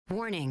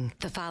Warning,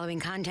 the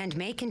following content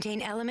may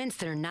contain elements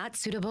that are not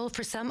suitable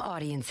for some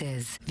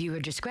audiences.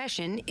 Viewer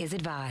discretion is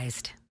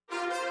advised.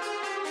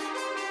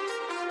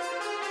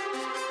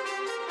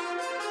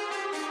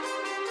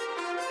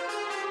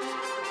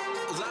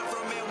 Live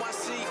from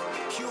NYC,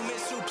 human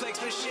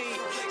suplex machine,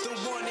 the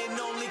one and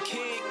only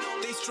king.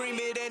 They stream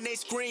it and they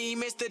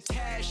scream, it's the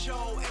Taz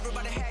Show.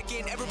 Everybody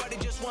hacking, everybody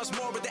just wants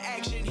more with the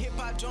action. Hip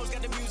Hop Jones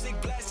got the music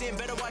blasting,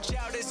 better watch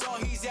out, it's all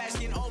he's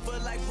asking. Over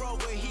like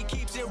Rover, he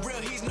keeps it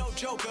real, he's no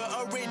joker.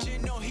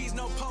 Original, he's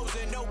no poser,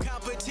 no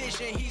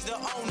competition, he's the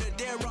owner.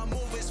 There I'm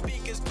moving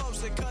speakers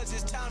closer, cause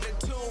it's time to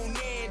tune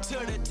in to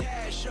the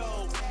Taz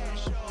Show.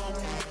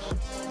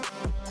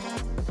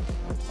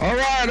 All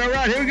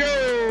right, here we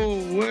go.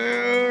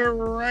 We're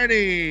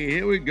ready.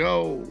 Here we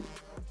go.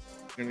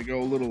 Gonna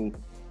go a little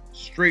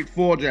straight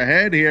forge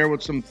ahead here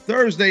with some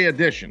Thursday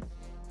edition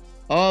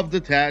of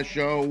the Taz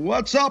Show.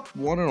 What's up,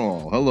 one and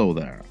all? Hello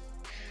there.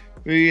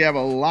 We have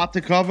a lot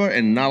to cover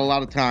and not a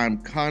lot of time.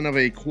 Kind of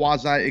a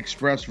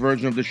quasi-express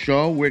version of the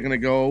show. We're gonna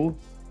go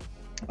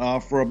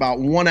for about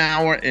 1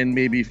 hour and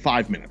maybe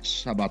 5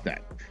 minutes. How about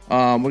that?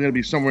 We're gonna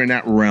be somewhere in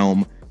that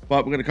realm.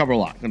 But we're going to cover a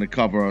lot. Going to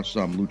cover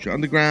some Lucha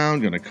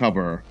Underground. Going to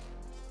cover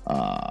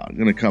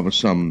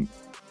some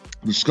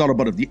the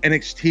scuttlebutt of the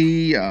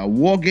NXT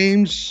War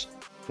Games.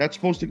 That's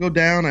supposed to go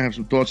down. I have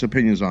some thoughts,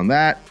 opinions on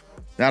that.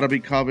 That'll be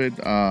covered.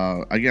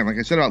 Again, like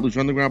I said about Lucha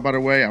Underground, by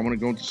the way, I want to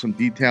go into some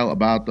detail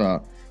about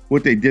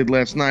what they did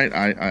last night.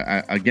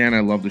 I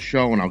love the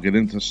show, and I'll get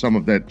into some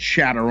of that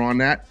chatter on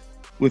that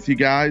with you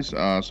guys.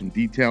 Some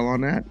detail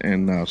on that,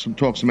 and some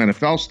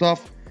NFL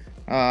stuff.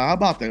 How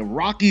about the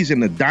Rockies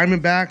and the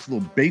Diamondbacks? A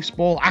little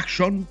baseball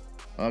action.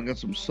 Got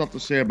some stuff to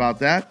say about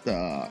that.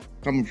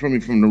 Coming from me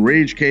from the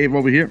Rage Cave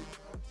over here.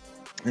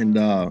 And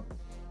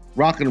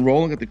rocking and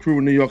rolling at the crew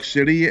in New York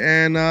City.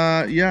 And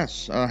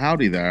yes,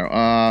 howdy there.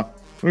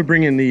 Let me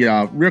bring in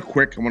the, real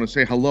quick, I want to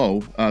say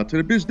hello to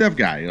the biz dev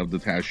guy of the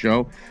Taz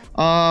Show.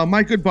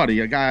 My good buddy,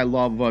 a guy I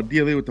love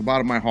dearly with the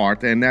bottom of my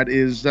heart. And that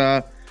is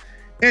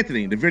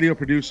Anthony, the video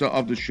producer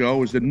of the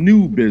show, is the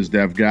new biz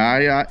dev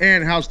guy.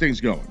 And how's things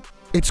going?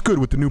 It's good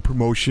with the new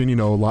promotion,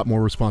 a lot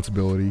more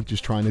responsibility,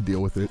 just trying to deal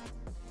with it.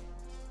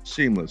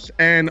 Seamless.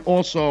 And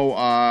also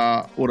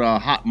with a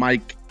hot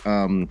mic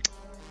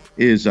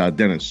is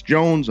Dennis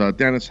Jones.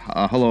 Dennis,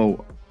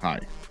 hello. Hi.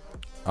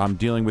 I'm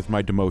dealing with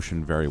my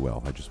demotion very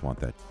well. I just want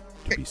that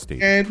to be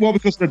stated. And, well,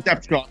 because of the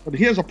depth chart. But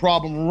here's a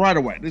problem right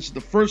away. This is the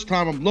first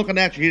time I'm looking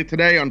at you here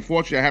today.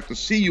 Unfortunately, I have to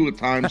see you at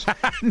times.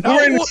 No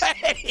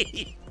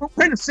way! We're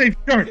wearing the same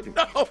shirt.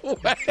 No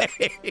way!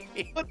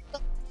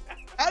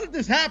 How did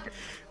this happen?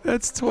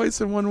 That's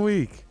twice in 1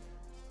 week.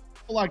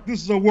 Like,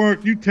 this is a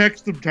work. You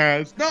text him,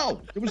 Taz.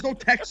 No, there was no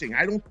texting.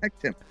 I don't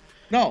text him.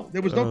 No,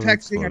 there was no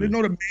texting. I didn't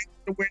know the man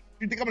to wear.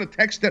 You think I'm going to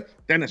text that?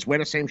 Dennis, wear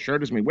the same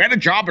shirt as me. Wear the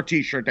Jobber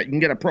t-shirt that you can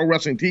get at Pro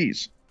Wrestling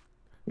Tees.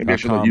 Maybe I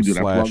should let you do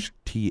that plug.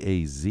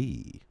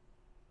 /TAZ.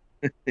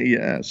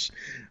 Yes.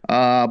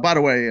 By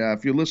the way,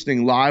 if you're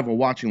listening live or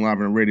watching live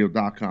on the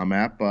radio.com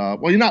app,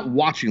 well, you're not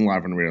watching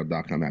live on the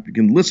radio.com app. You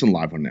can listen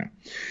live on there.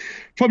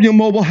 From your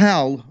mobile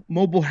hell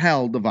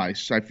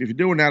device. If you're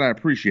doing that, I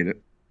appreciate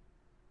it.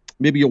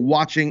 Maybe you're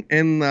watching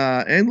and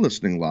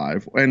listening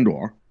live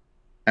or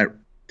at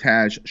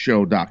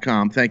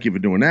TazShow.com. Thank you for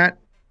doing that.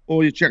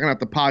 Or you're checking out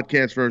the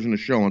podcast version of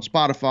the show on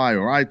Spotify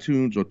or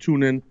iTunes or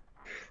TuneIn.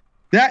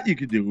 That you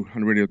can do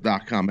on the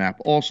radio.com app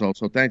also.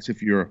 So thanks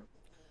if you're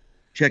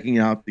checking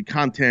out the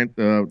content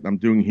I'm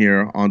doing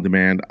here on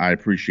demand. I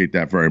appreciate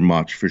that very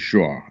much for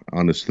sure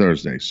on this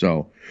Thursday.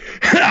 So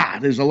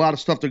there's a lot of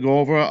stuff to go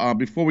over.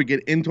 Before we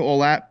get into all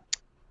that,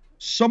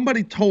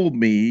 somebody told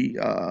me,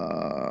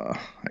 I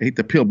hate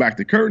to peel back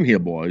the curtain here,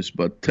 boys,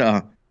 but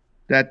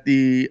that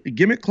the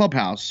Gimmick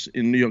Clubhouse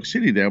in New York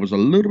City there was a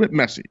little bit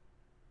messy.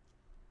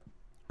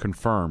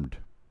 Confirmed.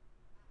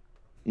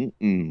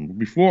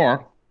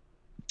 Before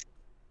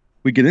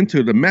we get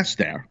into the mess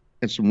there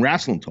and some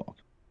wrestling talk.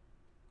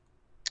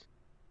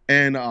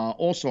 And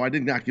also, I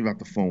did not give out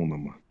the phone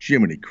number.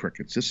 Jiminy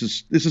Crickets.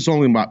 This is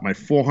only about my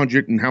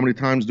 400 and how many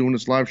times doing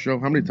this live show?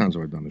 How many times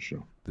have I done this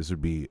show? This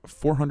would be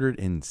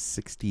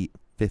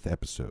 465th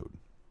episode.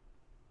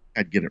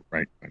 I'd get it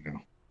right by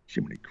now.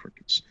 Jiminy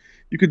Crickets.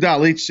 You could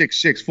dial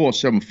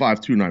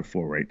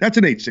 866-475-2948. That's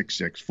an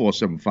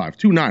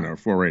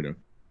 866-475-2948.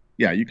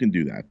 Yeah, you can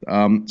do that.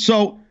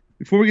 So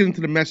before we get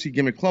into the messy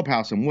Gimmick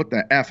Clubhouse and what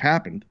the F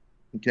happened,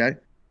 okay?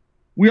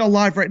 We are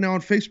live right now on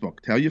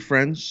Facebook. Tell your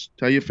friends,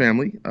 tell your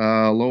family.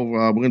 We're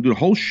going to do the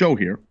whole show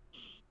here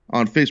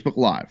on Facebook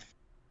Live.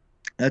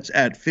 That's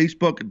at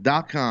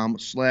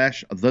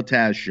facebook.com/The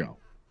Taz Show.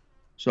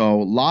 So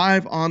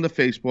live on the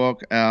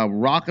Facebook,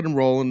 rocking and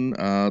rolling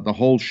the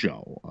whole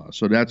show.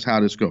 So that's how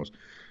this goes.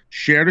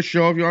 Share the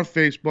show if you're on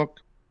Facebook.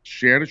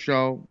 Share the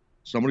show.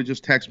 Somebody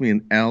just text me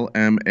an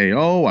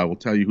LMAO. I will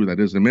tell you who that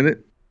is in a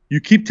minute. You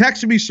keep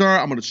texting me, sir,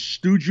 I'm going to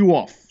stooge you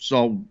off.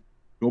 So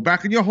go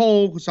back in your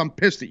hole because I'm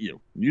pissed at you.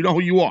 You know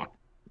who you are.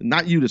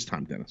 Not you this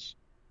time, Dennis.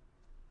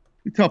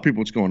 You tell people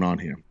what's going on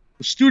here.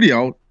 The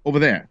studio over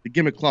there, the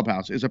Gimmick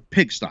Clubhouse, is a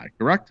pigsty,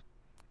 correct?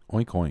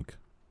 Oink, oink.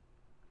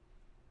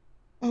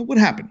 what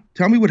happened?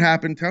 Tell me what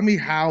happened. Tell me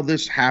how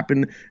this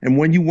happened. And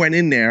when you went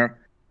in there,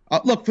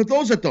 look, for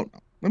those that don't know,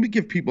 let me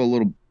give people a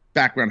little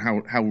background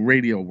how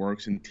radio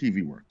works and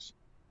TV works.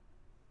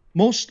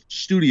 Most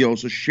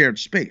studios are shared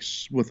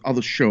space with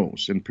other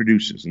shows and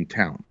producers in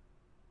town.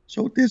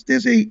 So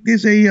there's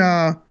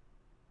a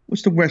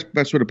what's the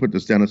best way to put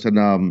this down? It's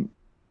an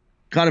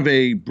kind of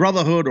a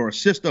brotherhood or a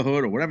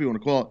sisterhood or whatever you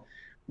want to call it,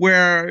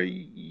 where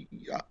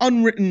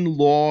unwritten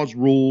laws,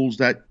 rules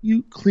that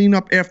you clean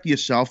up after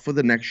yourself for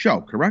the next show,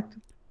 correct?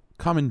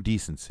 Common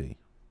decency.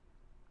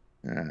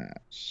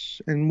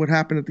 And what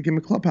happened at the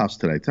Gimmick Clubhouse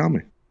today? Tell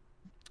me.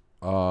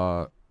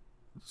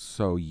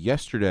 So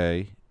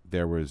yesterday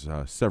there was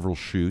several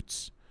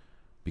shoots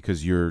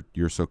because you're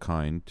so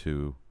kind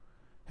to,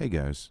 hey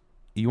guys,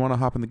 you want to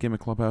hop in the Gimmick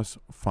Clubhouse?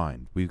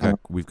 Fine. We've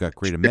got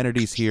great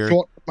amenities here.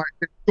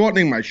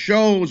 Shortening my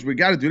shows. We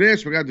got to do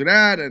this. We got to do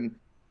that. And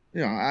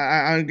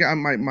I got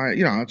my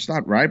it's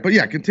not right. But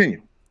yeah,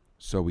 continue.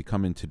 So we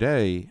come in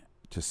today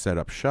to set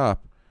up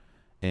shop,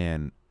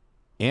 and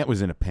Ant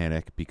was in a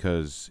panic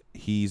because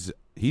he's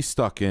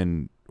stuck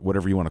in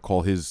whatever you want to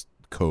call his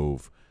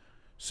cove.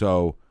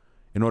 So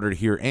in order to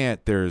hear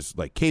Ant, there's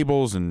like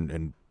cables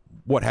and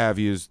what have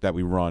yous that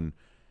we run.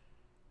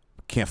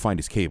 Can't find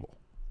his cable.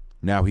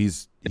 Now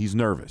he's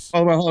nervous.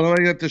 Oh, well, hold on, let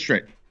me get this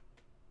straight.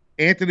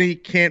 Anthony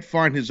can't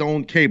find his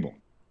own cable.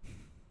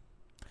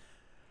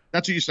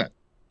 That's what you said.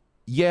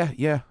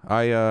 Yeah.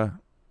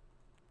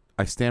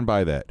 I stand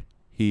by that.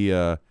 He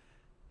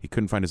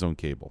couldn't find his own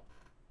cable.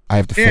 I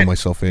have to fill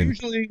myself in.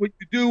 Usually what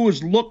you do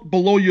is look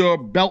below your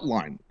belt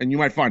line, and you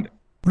might find it.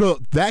 No,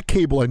 that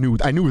cable I knew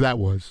who that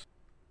was.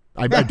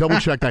 I double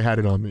checked. I had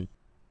it on me.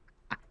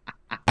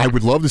 I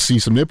would love to see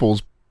some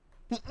nipples.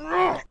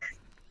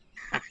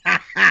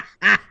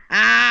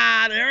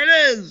 There it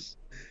is.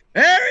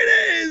 There it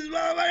is,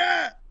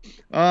 motherfucker.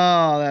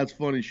 Oh, that's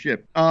funny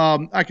shit.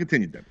 I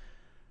continued then.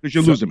 Because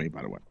you're losing me,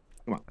 by the way.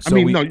 Come on. So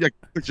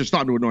you're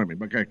starting to annoy me,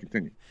 but I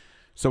continue.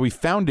 So we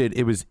found it.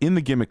 It was in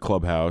the Gimmick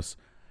Clubhouse.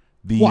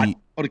 What?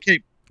 Oh, the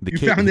cable.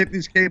 Found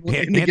Anthony's cable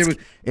in the Gimmick.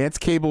 Ant's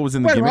cable was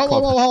in the Gimmick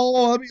Clubhouse. Hold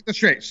on. Let me get this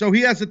straight. So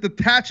he has a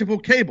detachable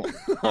cable.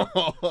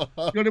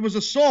 There was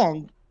a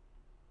song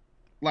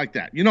like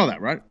that. You know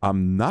that, right?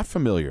 I'm not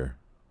familiar.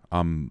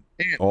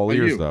 All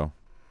ears, though.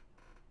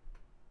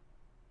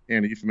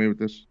 Ann, are you familiar with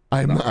this?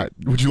 I'm not.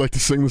 Would you like to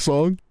sing the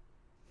song?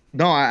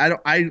 No, I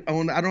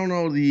don't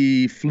know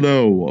the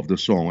flow of the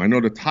song. I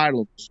know the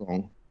title of the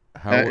song.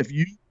 How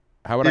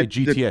would I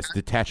GTS?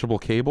 Detachable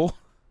cable?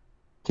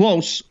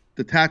 Close.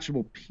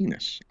 Detachable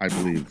penis, I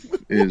believe,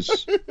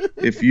 is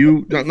if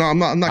you. No, I'm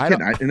not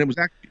kidding. And it was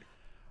actually,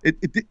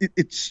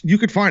 it's you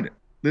could find it.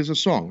 There's a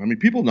song. I mean,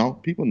 people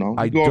know.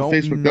 I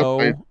don't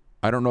know.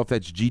 I don't know if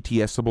that's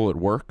GTSable at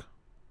work.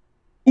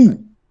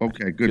 Ooh.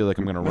 Okay, good. I feel like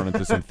I'm going to run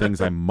into some things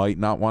I might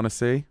not want to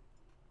say.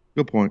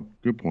 Good point.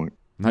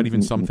 Not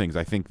even some things.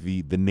 I think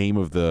the name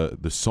of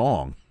the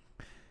song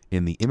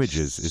in the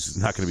images is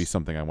not going to be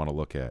something I want to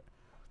look at.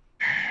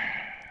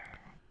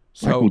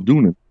 So, Michael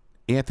Doonan.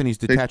 Anthony's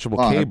detachable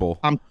cable.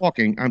 I'm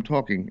talking.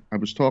 I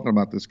was talking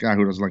about this guy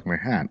who doesn't like my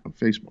hat on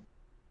Facebook.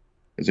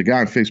 There's a guy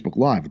on Facebook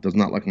Live that does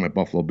not like my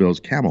Buffalo Bills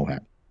camo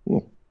hat.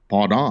 Well,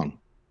 pardon.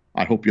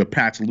 I hope your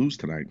Pats lose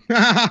tonight.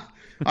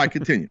 I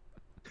continue.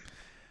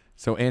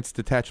 So Ant's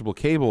detachable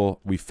cable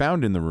we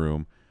found in the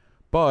room,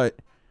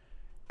 but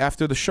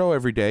after the show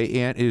every day,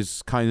 Ant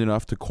is kind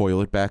enough to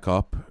coil it back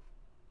up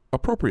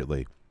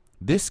appropriately.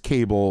 This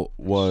cable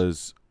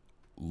was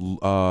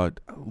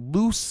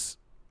loose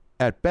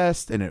at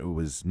best, and it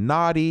was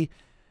knotty,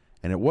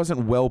 and it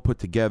wasn't well put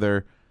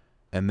together,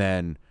 and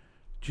then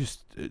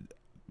just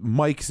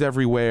mics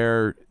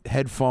everywhere,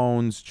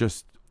 headphones,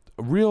 just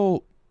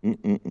real.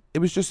 It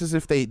was just as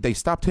if they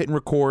stopped hitting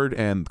record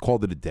and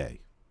called it a day.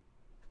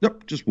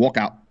 Yep, just walk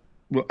out.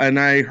 And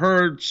I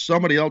heard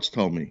somebody else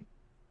tell me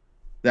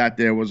that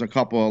there was a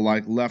couple of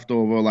like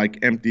leftover, like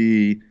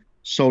empty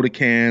soda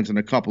cans and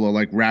a couple of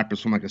like wrappers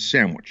from like a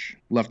sandwich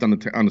left on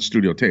the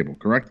studio table.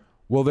 Correct?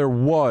 Well, there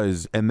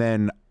was, and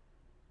then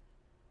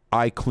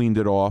I cleaned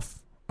it off,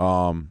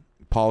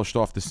 polished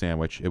off the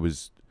sandwich. It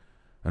was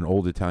an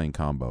old Italian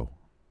combo.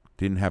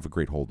 Didn't have a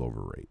great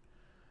holdover rate.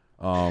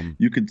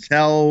 You could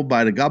tell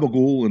by the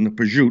gabagool and the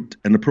prosciutto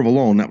and the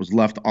provolone that was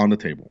left on the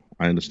table.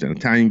 I understand.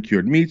 Italian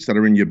cured meats that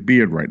are in your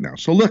beard right now.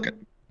 So look it.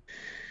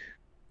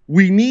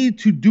 We need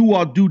to do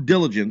our due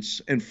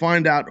diligence and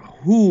find out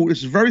who, this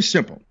is very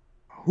simple,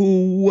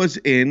 who was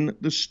in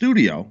the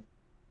studio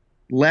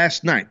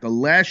last night, the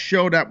last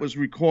show that was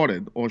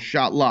recorded or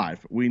shot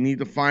live. We need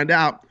to find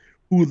out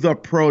who the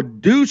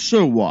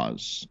producer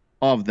was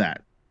of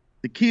that.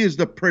 The key is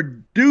the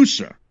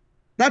producer,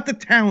 not the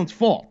talent's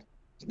fault.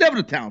 It's never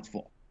the talent's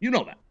fault. You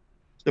know that.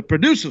 It's the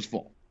producer's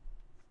fault.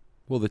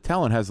 Well, the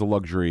talent has the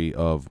luxury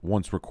of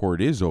once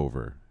record is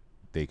over,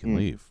 they can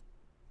leave.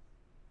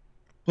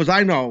 Because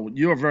I know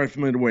you're very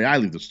familiar with the way I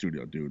leave the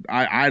studio, dude.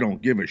 I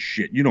don't give a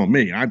shit. You know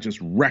me. I just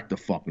wreck the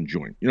fucking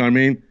joint. You know what I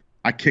mean?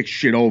 I kick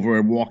shit over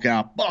and walk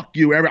out. Fuck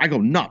you. I go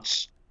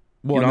nuts.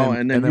 Well, you know?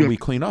 and then we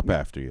clean up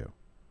after you.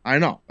 I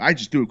know. I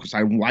just do it because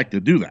I like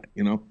to do that,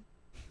 you know?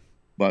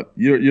 but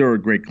you're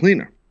a great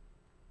cleaner.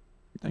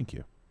 Thank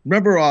you.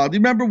 Remember? Do you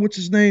remember what's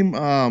his name?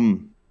 The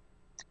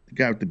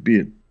guy with the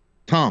beard,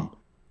 Tom.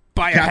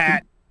 Buy a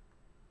hat.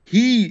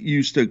 He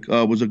used to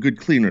was a good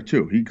cleaner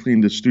too. He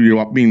cleaned the studio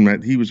up. Meaning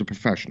that he was a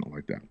professional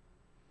like that,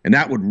 and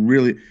that would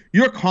really.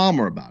 You're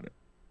calmer about it.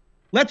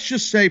 Let's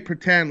just say,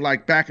 pretend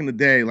like back in the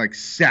day, like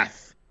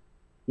Seth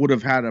would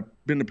have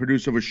been the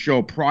producer of a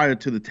show prior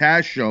to the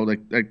Taz show,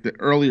 like the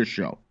earlier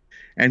show,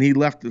 and he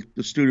left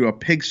the studio a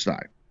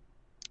pigsty.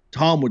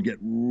 Tom would get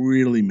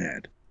really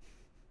mad,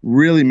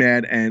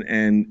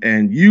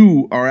 and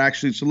you are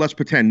actually. So let's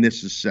pretend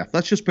this is Seth.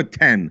 Let's just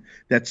pretend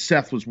that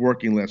Seth was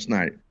working last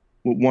night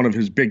with one of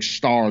his big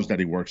stars that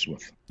he works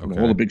with. Okay.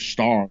 All the big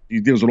stars.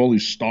 He deals with all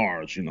these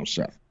stars,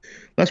 Seth.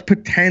 Let's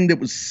pretend it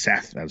was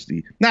Seth as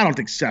the. Now, I don't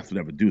think Seth would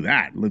ever do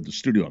that. Leave the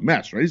studio a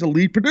mess, right? He's a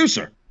lead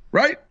producer,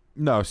 right?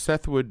 No,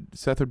 Seth would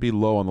be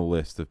low on the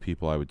list of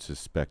people I would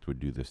suspect would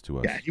do this to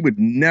us. Yeah, he would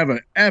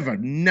never, ever.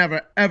 Now,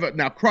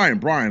 Crying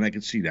Brian, I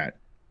can see that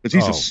because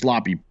he's a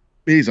sloppy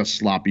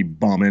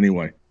bum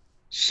anyway.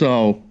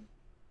 So,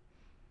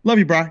 love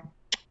you, Brian.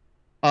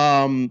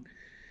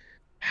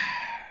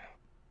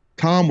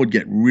 Tom would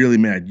get really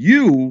mad.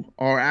 You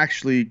are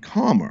actually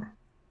calmer.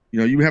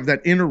 You have that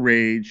inner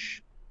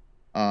rage.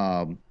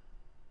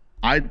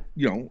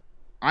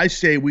 I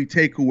say we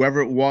take whoever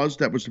it was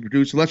that was the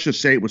producer. Let's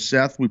just say it was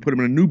Seth. We put him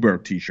in a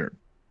Newberg t-shirt.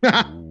 Newberg,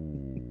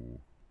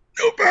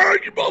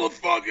 you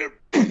motherfucker!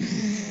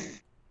 And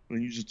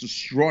you just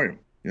destroy him.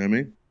 You know what I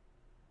mean?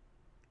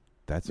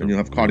 That's and a you'll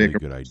have really cardiac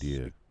good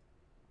idea.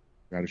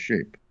 Out of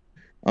shape.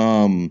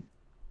 Anyway.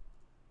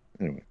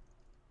 All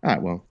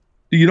right, well.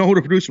 Do you know who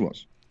the producer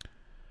was?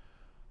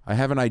 I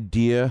have an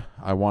idea.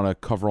 I want to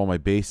cover all my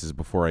bases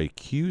before I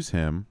accuse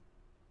him.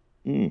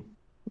 You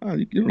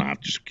don't have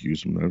to just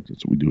accuse him.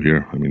 That's what we do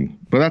here.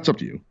 But that's up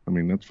to you.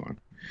 That's fine.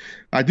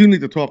 I do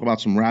need to talk about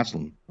some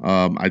wrestling.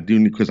 I do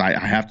need, because I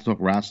have to talk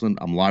wrestling.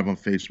 I'm live on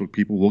Facebook.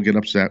 People will get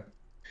upset.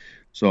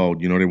 So,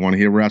 they want to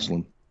hear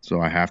wrestling.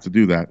 So I have to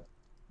do that.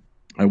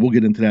 I will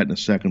get into that in a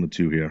second or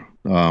two here.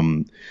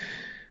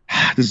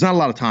 There's not a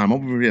lot of time.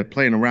 I'm over here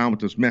playing around with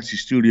this messy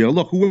studio.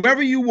 Look,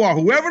 whoever you are,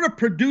 whoever the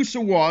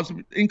producer was,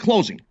 in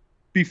closing,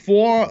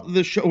 before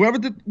the show, whoever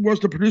was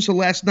the producer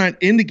last night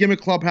in the Gimmick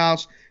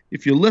Clubhouse,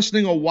 if you're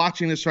listening or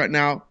watching this right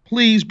now,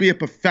 please be a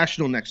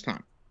professional next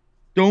time.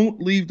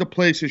 Don't leave the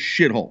place a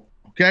shithole,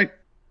 okay?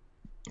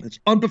 It's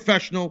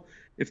unprofessional.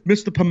 If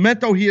Mr.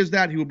 Pimento hears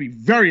that, he will be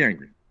very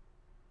angry.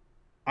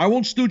 I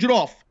won't stooge it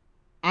off.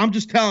 I'm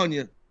just telling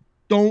you,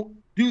 don't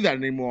do that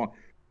anymore.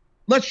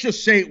 Let's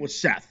just say it was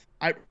Seth.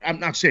 I'm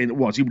not saying it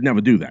was. He would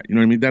never do that. You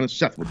know what I mean? Dennis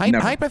Seth would never.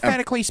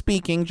 Hypothetically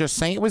speaking, just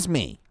say it was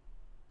me.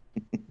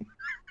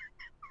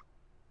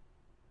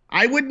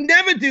 I would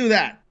never do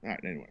that. All right,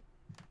 anyway.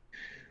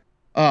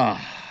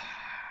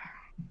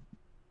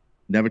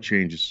 Never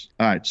changes.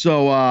 All right,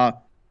 so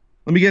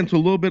let me get into a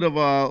little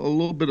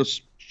bit of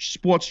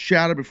sports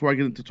chatter before I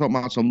get into talking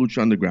about some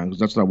Lucha Underground,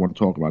 because that's what I want to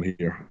talk about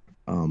here.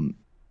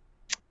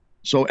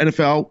 So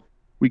NFL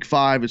Week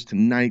 5 is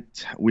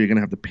tonight. We're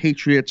gonna have the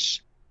Patriots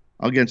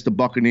against the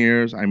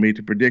Buccaneers. I made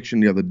the prediction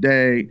the other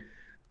day.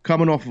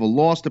 Coming off of a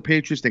loss to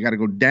Patriots, they got to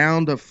go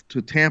down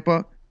to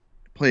Tampa,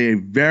 play a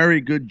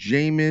very good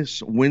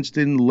Jameis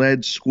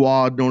Winston-led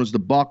squad known as the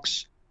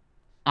Bucs.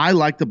 I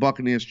like the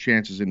Buccaneers'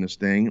 chances in this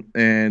thing,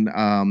 and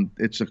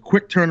it's a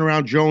quick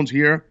turnaround. Jones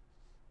here.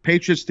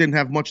 Patriots didn't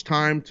have much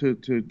time to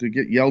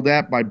get yelled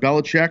at by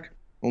Belichick,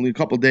 only a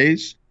couple of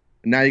days,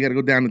 and now you got to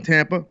go down to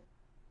Tampa.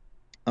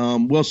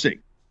 We'll see.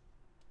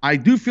 I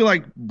do feel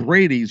like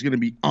Brady is going to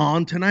be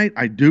on tonight.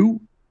 I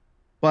do.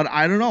 But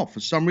I don't know.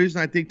 For some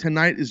reason, I think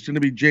tonight is going to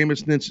be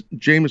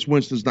Jameis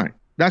Winston's night.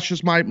 That's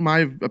just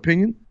my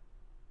opinion.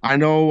 I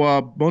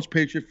know most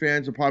Patriot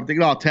fans are probably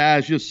thinking, oh,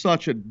 Taz, you're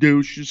such a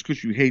douche just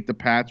because you hate the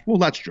Pats. Well,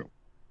 that's true.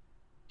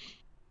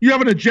 You have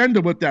an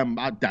agenda with them.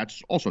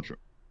 That's also true.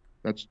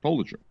 That's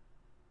totally true.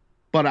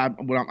 But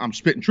I'm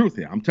spitting truth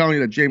here. I'm telling you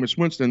that Jameis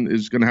Winston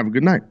is going to have a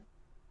good night.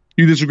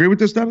 You disagree with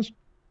this, Dennis?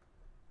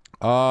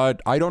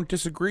 I don't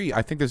disagree.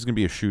 I think this is going to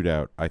be a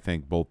shootout. I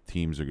think both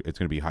teams it's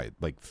going to be high,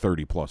 like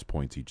 30-plus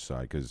points each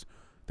side, because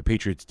the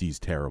Patriots' D is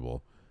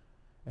terrible.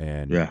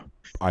 And yeah,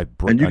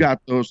 you got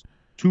those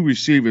two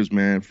receivers,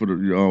 man, for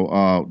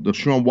the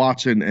Sean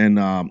Watson and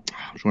I'm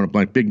trying to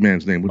blank big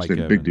man's name. What's his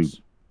name? Big dude.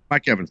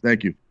 Mike Evans.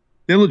 Thank you.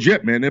 They're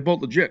legit, man. They're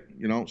both legit.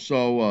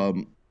 So I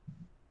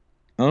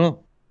don't know.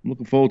 I'm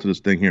looking forward to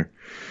this thing here.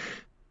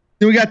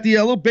 Then we got the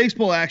little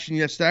baseball action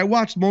yesterday. I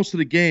watched most of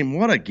the game.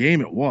 What a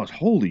game it was.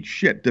 Holy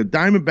shit. The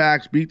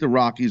Diamondbacks beat the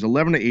Rockies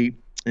 11-8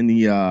 in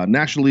the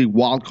National League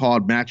wild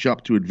card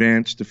matchup to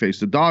advance to face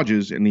the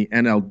Dodgers in the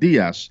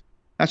NLDS.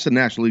 That's the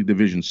National League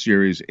Division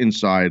Series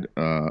inside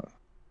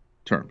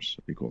terms.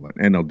 We call that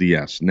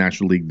NLDS,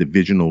 National League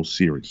Divisional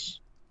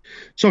Series.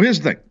 So here's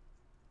the thing.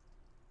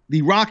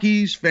 The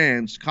Rockies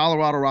fans,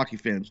 Colorado Rocky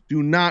fans,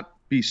 do not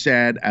be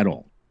sad at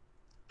all.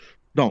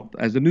 Don't.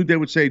 As the New Day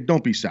would say,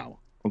 don't be sour,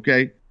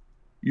 okay?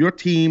 Your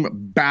team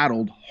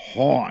battled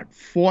hard,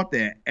 fought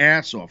their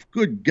ass off.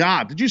 Good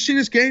God. Did you see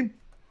this game?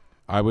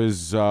 I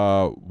was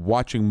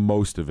watching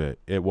most of it.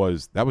 It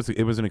was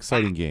an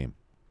exciting game.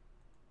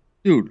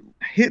 Dude,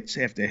 hits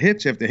after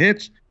hits after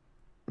hits.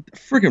 The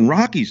friggin'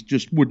 Rockies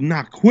just would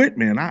not quit,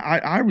 man. I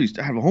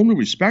have a whole new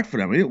respect for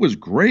them. It was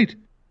great.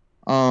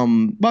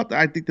 But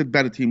I think the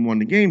better team won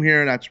the game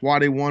here. That's why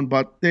they won.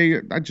 But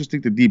I just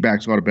think the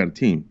D-backs are a better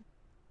team.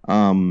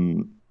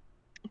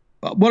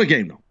 What a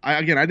game, though.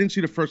 I didn't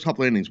see the first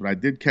couple of innings, but I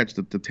did catch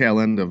the tail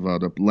end of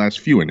the last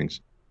few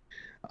innings,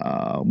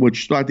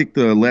 which I think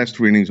the last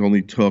 3 innings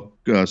only took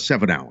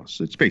 7 hours.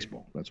 It's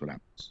baseball. That's what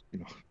happens.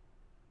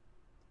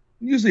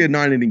 Usually a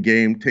 9-inning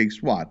game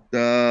takes what,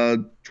 12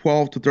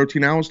 to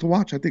 13 hours to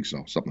watch? I think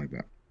so, something like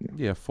that.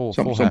 Yeah, full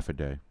half a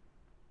day.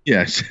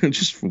 Yes,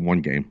 just for one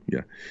game.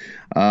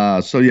 Yeah.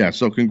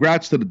 So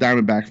congrats to the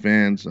Diamondback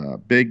fans.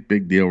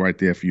 Big deal right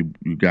there for you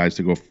guys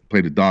to go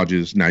play the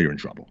Dodgers. Now you're in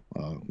trouble.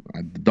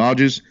 The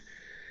Dodgers,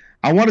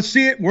 I want to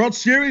see it. World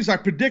Series, I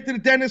predicted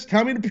it, Dennis.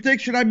 Tell me the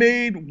prediction I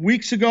made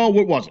weeks ago.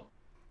 What was it?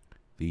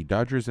 The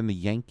Dodgers and the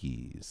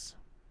Yankees.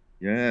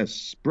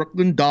 Yes,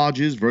 Brooklyn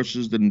Dodgers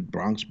versus the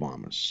Bronx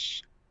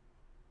Bombers.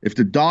 If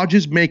the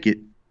Dodgers make it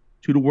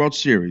to the World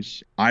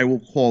Series, I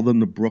will call them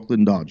the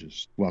Brooklyn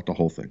Dodgers throughout the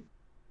whole thing.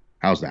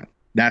 How's that?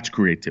 That's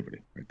creativity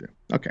right there.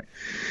 Okay,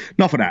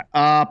 enough of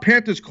that.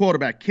 Panthers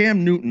quarterback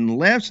Cam Newton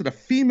laughs at a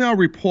female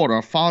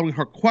reporter following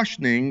her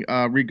questioning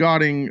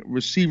regarding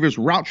receivers'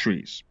 route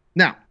trees.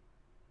 Now,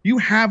 you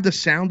have the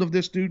sound of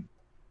this, dude?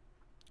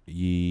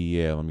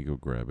 Yeah, let me go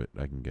grab it.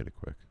 I can get it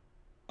quick.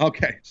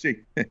 Okay, see,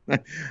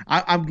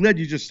 I'm glad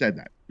you just said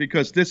that,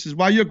 because this is,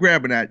 while you're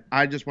grabbing that,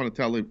 I just want to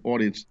tell the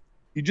audience,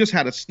 you just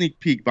had a sneak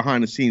peek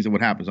behind the scenes of what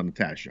happens on the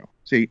Taz Show.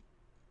 See,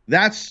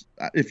 that's,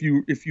 if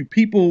you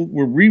people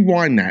will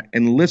rewind that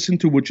and listen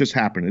to what just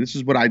happened, and this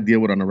is what I deal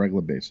with on a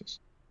regular basis.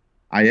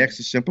 I asked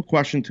a simple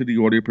question to the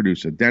audio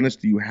producer, Dennis,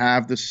 do you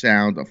have the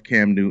sound of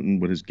Cam Newton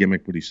with his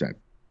gimmick, what he said?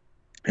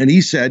 And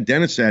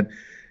Dennis said,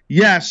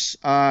 yes,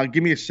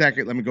 give me a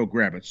second, let me go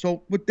grab it.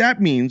 So what that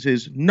means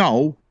is,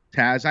 no,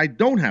 Taz, I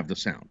don't have the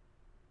sound.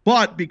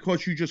 But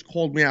because you just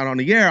called me out on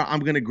the air, I'm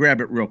going to grab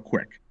it real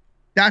quick.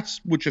 That's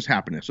what just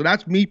happened there. So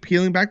that's me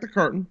peeling back the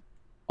curtain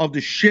of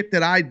the shit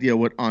that I deal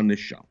with on this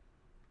show.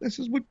 This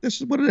is what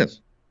it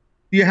is.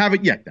 Do you have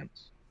it yet,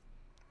 Dennis?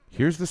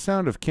 Here's the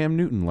sound of Cam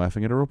Newton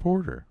laughing at a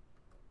reporter.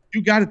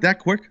 You got it that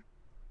quick?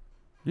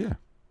 Yeah.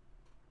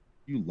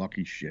 You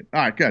lucky shit.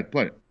 All right, good.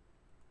 Play it.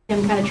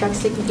 Some kind of truck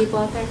sticking people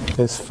out there?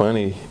 It's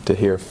funny to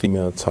hear a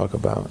female talk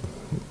about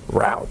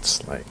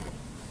routes. Like,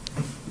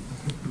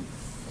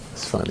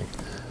 it's funny.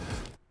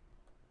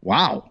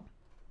 Wow.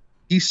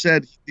 He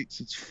said he thinks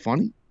it's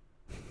funny?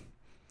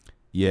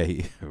 Yeah,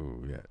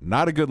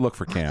 not a good look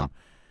for Cam.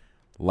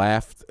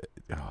 Laughed.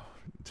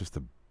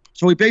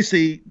 So he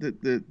basically,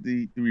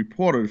 the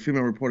reporter, the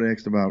female reporter,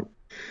 asked about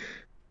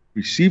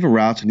receiver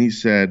routes, and he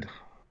said,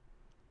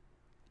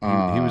 he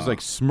was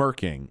like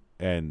smirking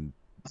and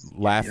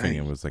laughing,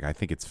 and was like, I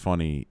think it's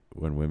funny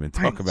when women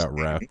talk about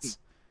routes.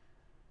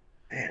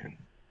 Man.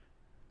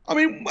 I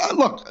mean,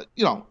 look,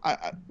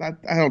 I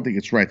don't think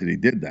it's right that he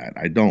did that.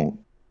 I don't.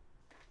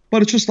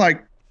 But it's just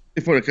like,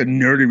 if like a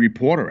nerdy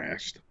reporter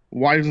asked,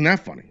 why isn't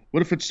that funny?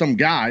 What if it's some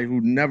guy who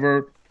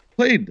never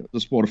played the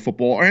sport of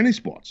football or any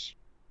sports?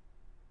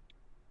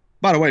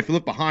 By the way, if you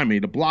look behind me,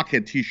 the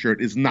Blockhead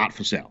t-shirt is not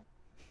for sale.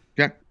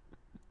 Okay?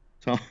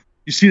 So,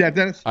 you see that,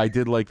 Dennis? I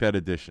did like that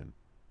addition.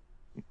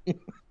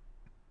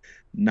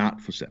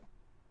 Not for sale.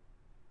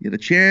 Yeah, the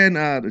Chan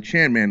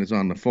man is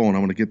on the phone.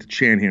 I'm going to get to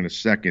Chan here in a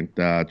second.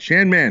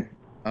 Chan man,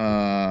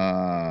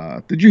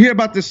 did you hear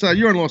about this?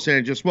 You're in Los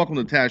Angeles. Welcome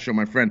to the Taz Show,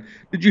 my friend.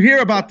 Did you hear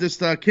about this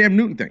Cam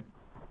Newton thing?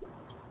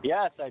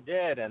 Yes, I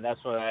did, and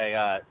that's what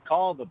I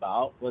called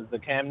about, was the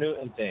Cam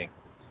Newton thing.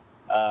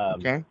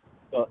 Okay.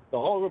 The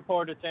whole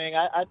reporter thing,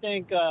 I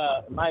think,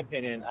 in my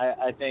opinion,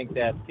 I think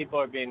that people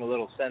are being a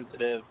little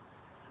sensitive.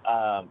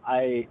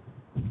 I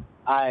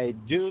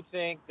do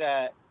think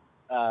that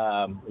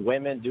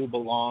women do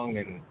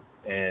belong,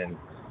 and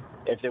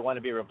if they want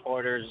to be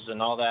reporters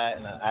and all that,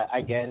 and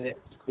I get it,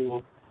 it's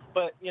cool.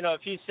 But,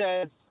 if he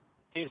says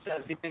he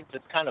thinks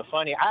it's kind of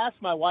funny. I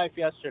asked my wife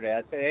yesterday,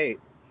 I said, hey,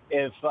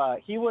 if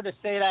he were to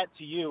say that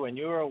to you and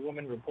you were a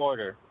woman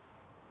reporter,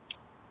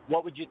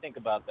 what would you think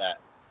about that?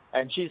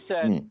 And she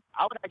said,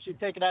 I would actually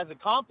take it as a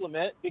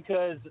compliment,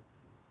 because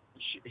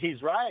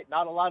he's right.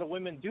 Not a lot of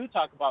women do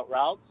talk about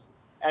routes.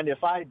 And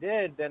if I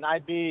did, then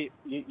I'd be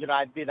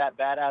that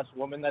badass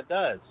woman that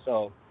does.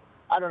 So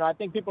I don't know. I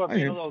think people are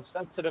being a little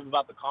sensitive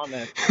about the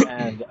comments,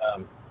 and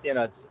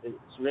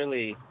it's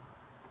really,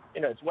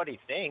 it's what he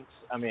thinks.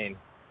 I mean,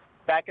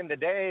 back in the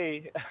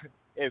day,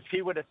 if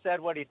he would have said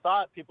what he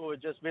thought, people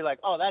would just be like,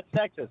 "Oh, that's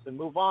sexist," and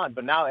move on.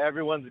 But now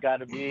everyone's got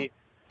to be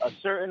a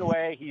certain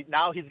way. He's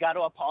got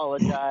to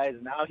apologize.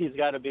 Now he's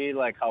got to be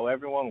like how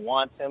everyone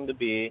wants him to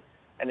be,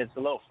 and it's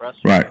a little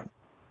frustrating. Right.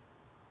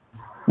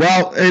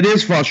 Well, it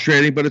is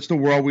frustrating, but it's the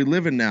world we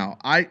live in now.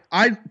 I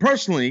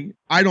personally,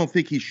 I don't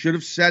think he should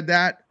have said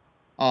that.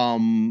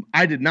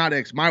 I did not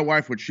ask my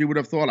wife what she would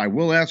have thought. I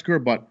will ask her,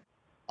 but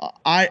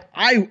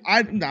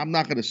I'm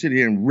not going to sit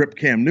here and rip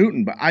Cam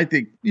Newton, but I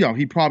think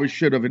he probably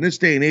should have. In this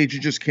day and age, you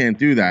just can't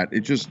do that.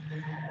 It just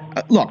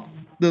look.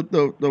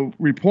 The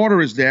reporter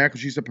is there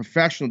because she's a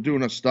professional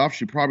doing her stuff.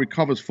 She probably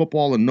covers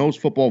football and knows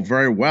football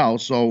very well.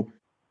 So,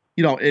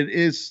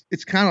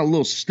 it's kind of a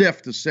little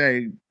stiff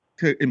to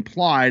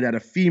imply that a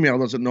female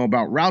doesn't know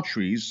about route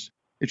trees.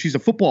 If she's a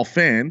football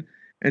fan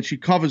and she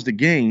covers the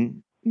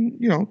game,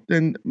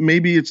 then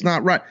maybe it's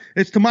not right.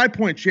 It's to my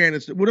point, Chan.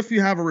 What if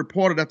you have a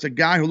reporter that's a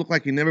guy who looked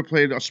like he never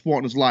played a sport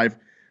in his life,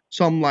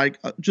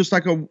 just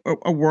like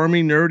a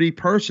wormy, nerdy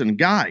person,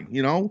 guy,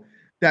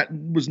 that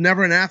was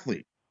never an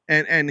athlete.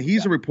 And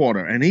he's a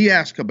reporter, and he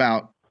asked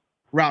about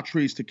route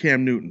trees to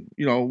Cam Newton.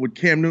 Would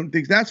Cam Newton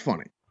think that's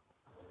funny?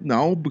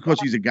 No,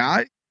 because he's a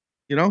guy.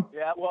 Yeah,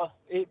 well,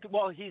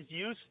 he's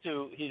used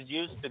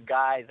to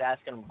guys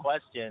asking him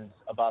questions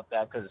about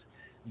that because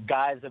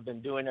guys have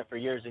been doing it for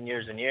years and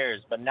years and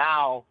years. But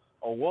now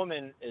a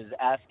woman is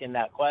asking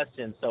that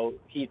question, so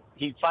he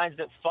finds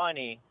it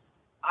funny.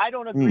 I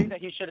don't agree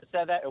that he should have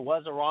said that. It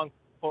was a wrong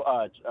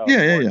choice of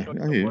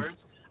words.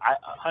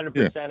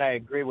 100% I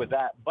agree with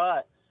that,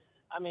 but.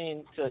 I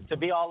mean, to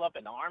be all up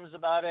in arms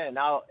about it, and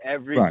now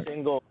every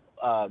single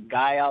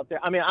guy out there.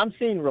 I mean, I'm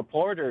seeing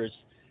reporters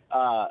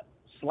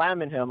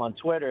slamming him on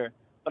Twitter,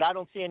 but I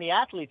don't see any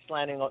athletes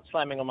slamming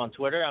him on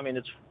Twitter. I mean,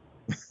 it's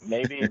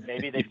maybe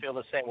they feel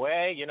the same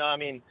way. I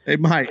mean, they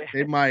might.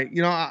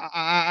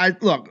 I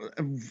look.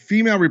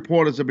 Female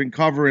reporters have been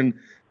covering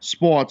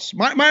sports.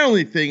 My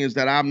only thing is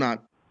that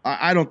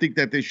I don't think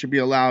that they should be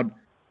allowed.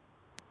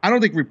 I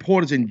don't think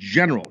reporters in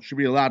general should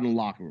be allowed in the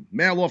locker room,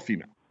 male or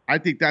female. I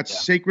think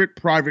that's sacred,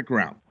 private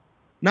ground,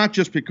 not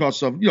just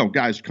because of,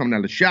 guys coming out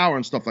of the shower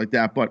and stuff like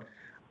that. But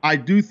I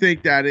do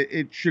think that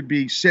it should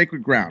be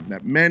sacred ground,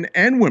 that men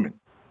and women,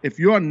 if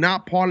you're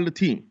not part of the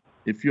team,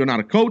 if you're not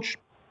a coach,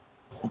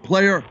 a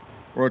player,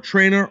 or a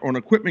trainer, or an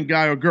equipment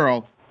guy or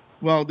girl,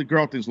 well, the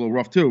girl thing's a little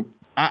rough too.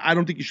 I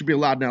don't think you should be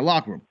allowed in that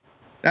locker room.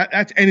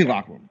 That's any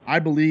locker room. I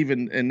believe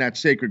in that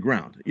sacred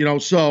ground,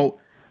 so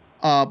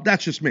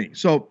that's just me.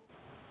 So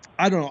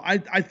I don't know.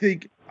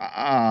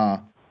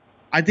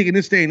 I think in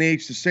this day and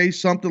age to say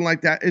something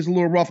like that is a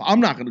little rough. I'm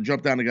not going to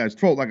jump down the guy's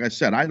throat. Like I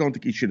said, I don't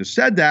think he should have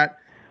said that.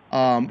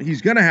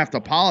 He's going to have to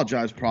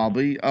apologize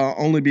probably,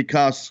 only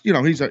because,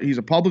 he's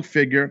a public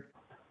figure,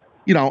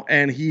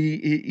 and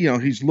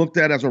he's looked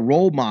at as a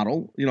role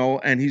model,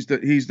 and he's the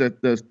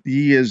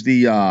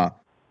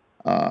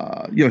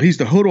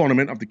hood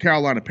ornament of the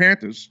Carolina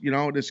Panthers.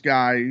 This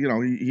guy,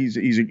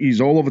 he's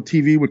all over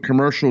TV with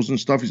commercials and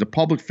stuff. He's a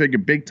public figure,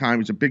 big time.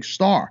 He's a big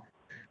star.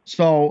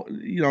 So,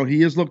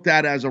 he is looked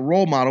at as a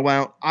role model.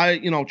 Well,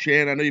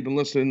 Chan, I know you've been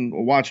listening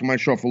or watching my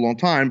show for a long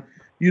time.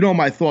 You know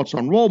my thoughts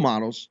on role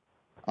models.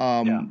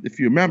 If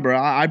you remember,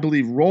 I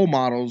believe role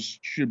models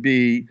should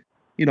be,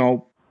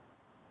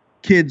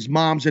 kids,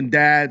 moms, and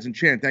dads. And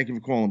Chan, thank you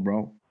for calling,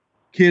 bro.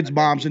 Kids,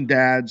 moms, and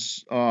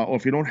dads, or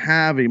if you don't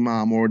have a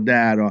mom or a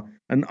dad, or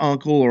an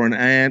uncle or an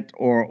aunt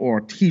or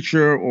a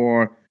teacher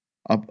or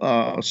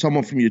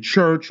someone from your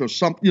church or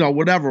something,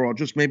 whatever, or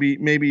just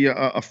maybe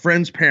a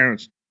friend's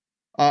parents.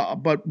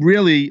 But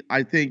really,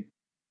 I think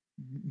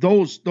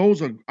those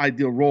are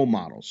ideal role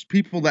models.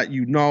 People that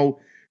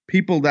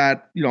people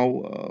that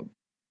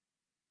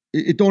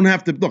it don't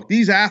have to look.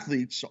 These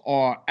athletes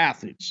are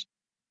athletes.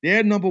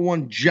 Their number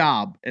one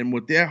job and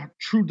what their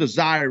true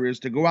desire is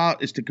to go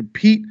out is to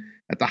compete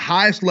at the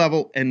highest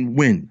level and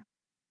win.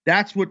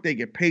 That's what they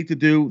get paid to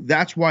do.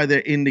 That's why they're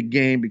in the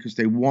game, because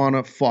they want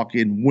to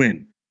fucking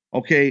win.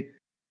 Okay?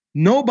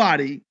 No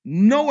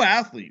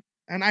athlete.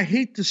 And I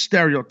hate to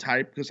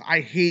stereotype because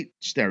I hate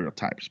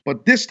stereotypes,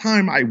 but this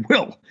time I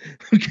will,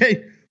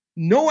 okay?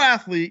 No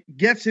athlete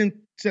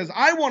says,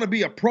 I want to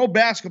be a pro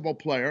basketball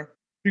player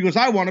because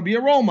I want to be a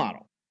role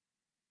model.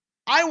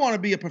 I want to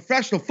be a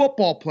professional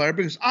football player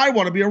because I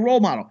want to be a role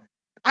model.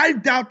 I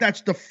doubt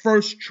that's the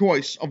first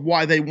choice of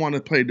why they want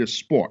to play this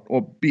sport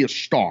or be a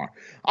star.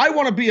 I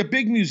want to be a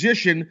big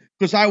musician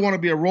because I want to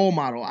be a role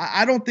model.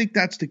 I don't think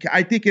that's the case.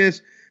 I think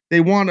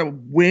they want to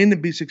win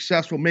and be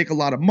successful, make a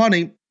lot of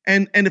money.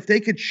 And if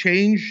they could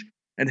change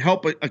and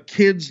help a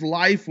kid's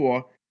life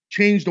or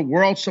change the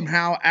world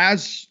somehow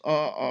as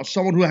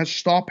someone who has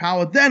star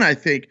power, then I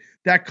think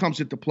that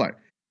comes into play.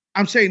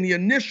 I'm saying the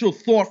initial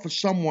thought for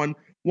someone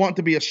wanting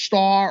to be a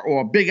star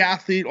or a big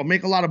athlete or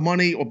make a lot of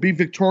money or be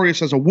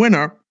victorious as a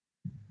winner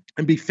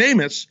and be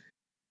famous,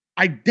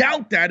 I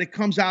doubt that it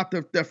comes out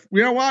you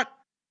know what?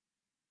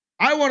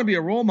 I want to be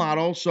a role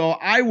model, so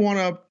I want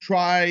to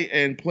try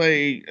and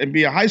play and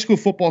be a high school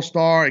football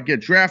star and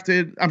get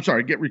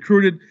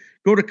recruited,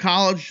 go to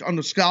college on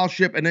the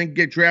scholarship, and then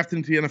get drafted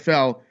into the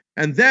NFL.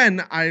 And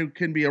then I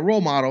can be a role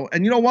model.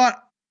 And you know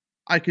what?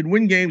 I can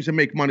win games and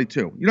make money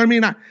too. You know what I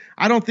mean?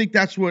 I don't think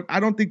that's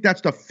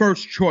the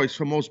first choice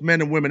for most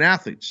men and women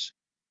athletes,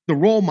 the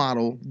role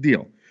model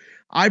deal.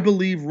 I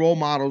believe role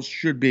models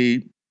should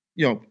be,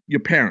 your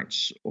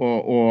parents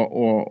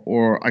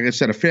or like I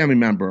said, a family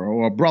member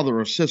or a brother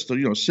or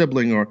sister,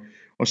 sibling or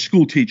a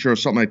school teacher or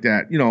something like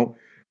that,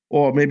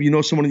 or maybe you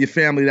know someone in your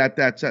family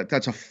that's a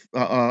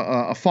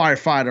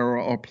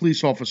firefighter or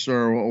police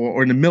officer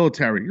or in the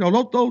military. You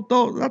know, don't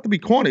not to be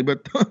corny,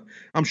 but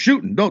I'm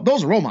shooting.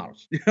 Those are role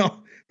models. You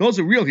know, those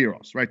are real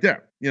heroes right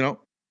there. You know.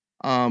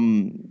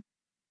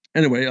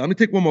 Anyway, let me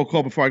take one more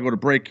call before I go to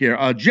break here.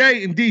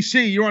 Jay in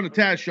D.C., you're on the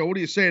Taz Show. What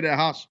do you say there,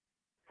 Haas?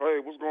 Hey,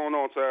 what's going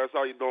on, Taz?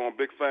 How you doing?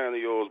 Big fan of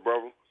yours,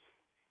 brother.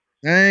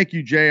 Thank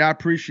you, Jay. I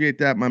appreciate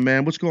that, my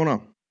man. What's going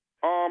on?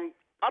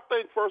 I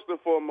think first and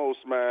foremost,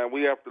 man,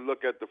 we have to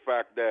look at the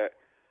fact that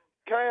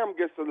Cam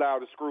gets a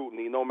lot of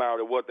scrutiny no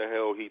matter what the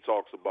hell he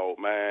talks about,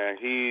 man.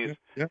 He's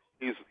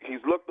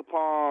looked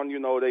upon, you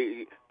know,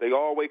 they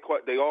always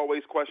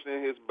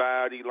question his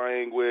body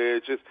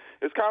language.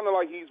 It's kind of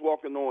like he's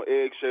walking on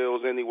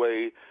eggshells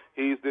anyway.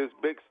 He's this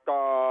big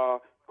star,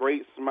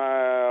 great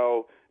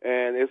smile,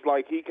 and it's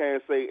like he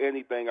can't say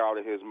anything out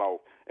of his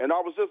mouth. And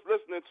I was just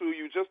listening to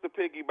you just to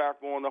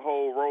piggyback on the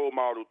whole role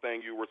model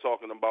thing you were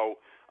talking about.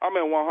 I'm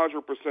in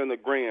 100%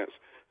 agreement.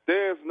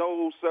 There's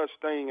no such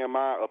thing, in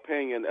my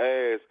opinion,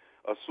 as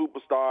a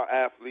superstar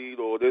athlete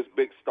or this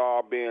big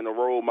star being a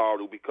role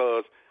model,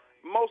 because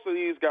most of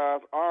these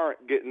guys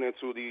aren't getting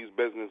into these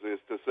businesses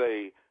to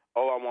say,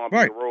 oh, I want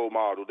to be a role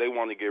model. They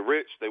want to get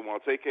rich. They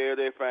want to take care of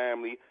their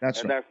family.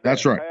 That's right.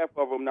 Half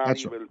of them not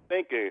even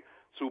thinking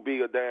to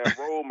be a damn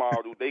role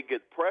model. They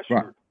get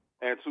pressured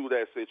into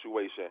that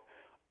situation.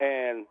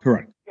 And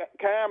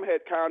Cam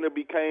had kind of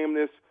became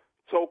this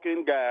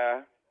token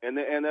guy in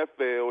the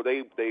NFL.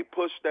 They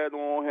pushed that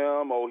on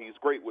him. Oh, he's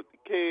great with the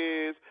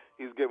kids.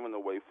 He's giving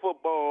away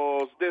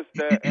footballs, this,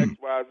 that, X,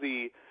 Y,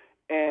 Z.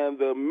 And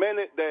the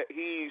minute that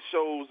he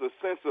shows a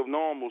sense of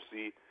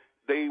normalcy,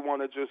 they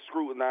want to just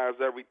scrutinize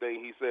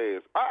everything he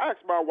says. I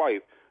asked my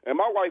wife, and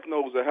my wife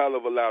knows a hell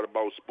of a lot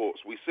about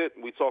sports. We sit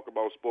and we talk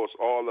about sports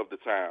all of the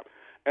time.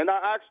 And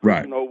I asked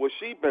her, you know, would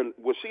she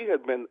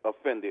had been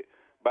offended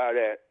by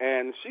that?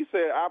 And she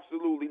said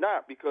absolutely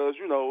not, because,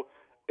 you know,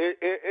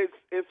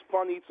 it's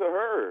funny to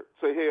her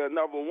to hear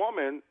another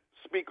woman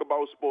speak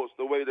about sports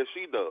the way that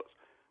she does,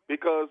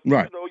 because you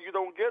know, you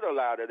don't get a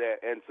lot of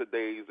that in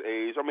today's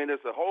age. I mean,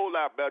 it's a whole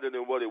lot better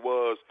than what it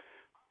was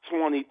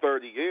 20,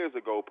 30 years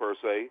ago per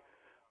se.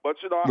 But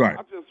you know,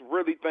 I just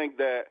really think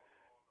that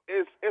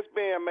it's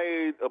being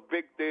made a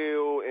big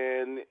deal,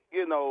 and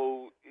you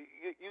know,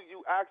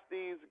 you ask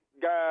these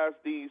guys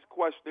these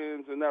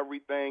questions and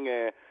everything,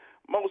 and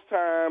most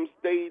times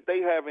they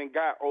haven't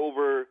got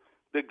over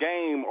the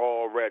game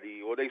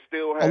already, or they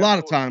still have a lot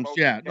of times.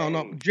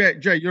 No, Jay,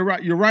 you're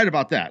right. You're right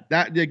about that.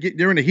 That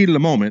they're in the heat of the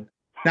moment.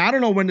 Now I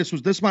don't know when this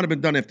was. This might have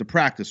been done after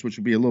practice, which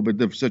would be a little bit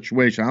different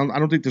situation. I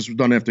don't think this was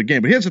done after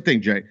game. But here's the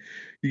thing, Jay.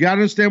 You got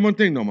to understand one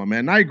thing, though, my man.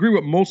 And I agree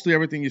with mostly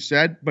everything you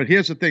said. But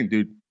here's the thing,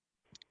 dude.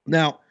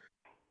 Now,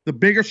 the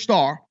bigger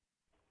star,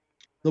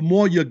 the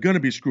more you're gonna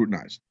be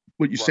scrutinized.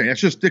 What you say. It's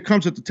just it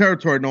comes with the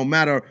territory. No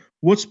matter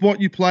what sport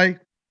you play,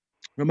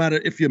 no matter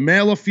if you're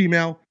male or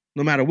female,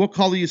 no matter what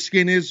color your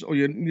skin is or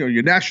your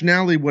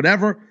nationality,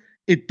 whatever,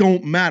 it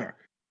don't matter.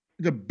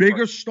 The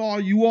bigger star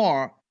you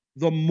are,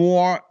 the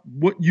more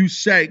what you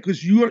say,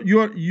 because you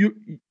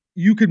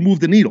can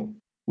move the needle.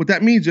 What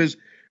that means is,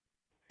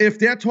 if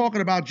they're talking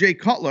about Jay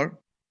Cutler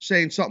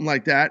saying something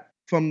like that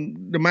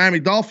from the Miami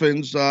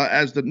Dolphins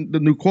as the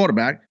new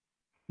quarterback,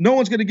 no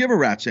one's going to give a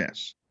rat's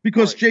ass,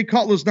 because Jay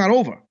Cutler's not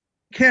over.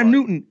 Cam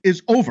Newton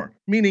is over,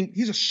 meaning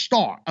he's a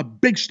star, a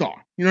big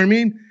star. You know what I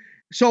mean?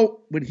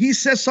 So when he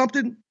says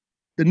something,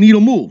 the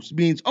needle moves. It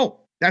means,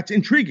 oh, that's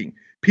intriguing.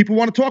 People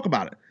want to talk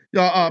about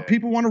it.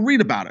 People want to read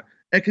about it.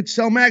 It could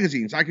sell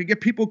magazines. I could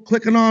get people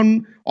clicking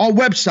on our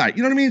website.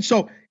 You know what I mean?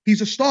 So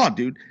he's a star,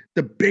 dude.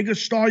 The bigger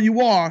star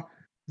you are,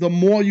 the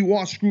more you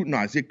are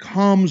scrutinized. It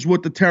comes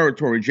with the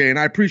territory, Jay. And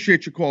I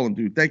appreciate you calling,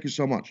 dude. Thank you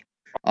so much.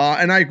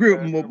 And I agree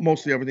with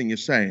mostly everything you're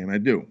saying. I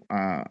do.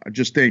 I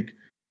just think,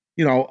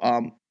 you know,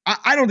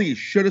 I don't think he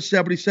should have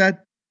said what he said.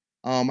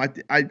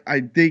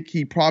 I think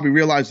he probably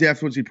realized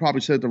afterwards he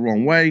probably said it the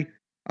wrong way.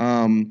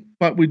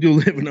 But we do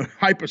live in a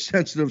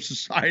hypersensitive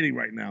society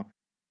right now.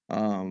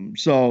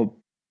 So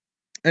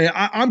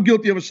I'm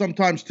guilty of it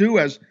sometimes too,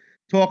 as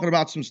talking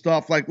about some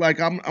stuff like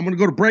I'm going to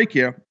go to break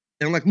here,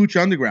 and like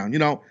Lucha Underground. You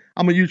know,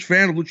 I'm a huge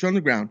fan of Lucha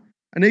Underground,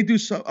 and they do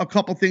a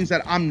couple things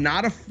that I'm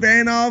not a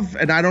fan of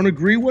and I don't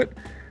agree with,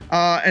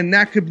 and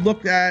that could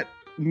look at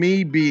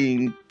me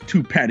being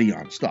too petty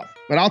on stuff.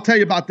 But I'll tell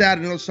you about that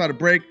on the other side of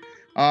break.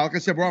 Like I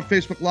said, we're on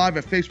Facebook Live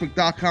at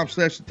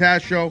facebook.com/The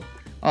Taz Show.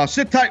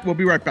 Sit tight. We'll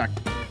be right back.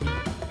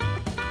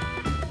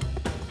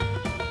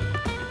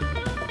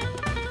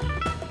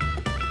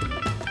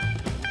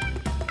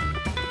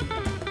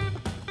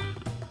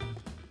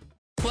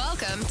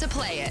 Welcome to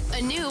Play It,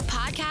 a new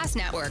podcast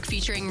network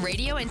featuring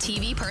radio and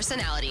TV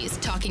personalities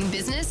talking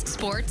business,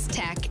 sports,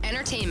 tech,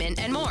 entertainment,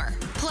 and more.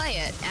 Play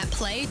it at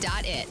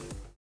play.it.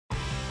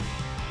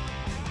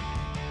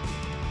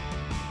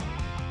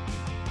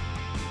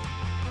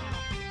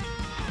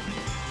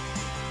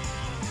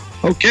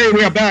 Okay,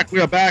 we are back. We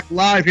are back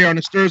live here on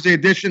this Thursday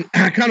edition,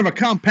 kind of a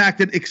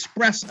compacted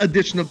express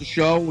edition of the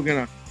show. We're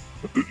going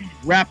to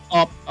wrap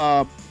up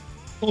a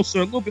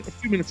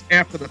few minutes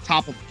after the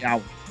top of the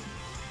hour.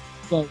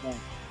 So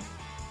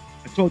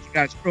I told you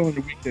guys earlier in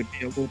the week there'd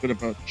be a little bit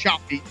of a not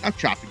choppy,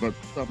 but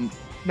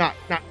not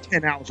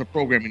 10 hours of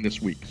programming this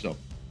week. So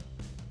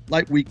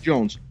light week,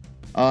 Jones.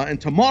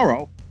 And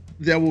tomorrow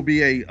there will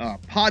be a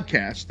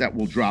podcast that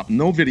will drop.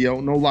 No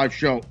video, no live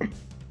show,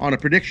 on a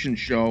prediction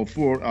show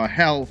for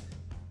Hell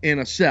in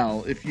a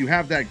Cell. If you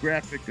have that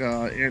graphic,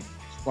 and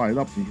fly it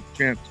up and get a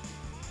chance.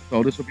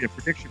 So this will be a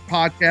prediction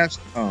podcast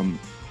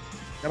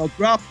that'll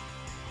drop.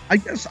 I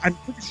guess I'm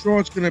pretty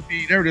sure it's going to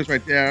be, there it is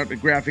right there, the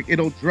graphic.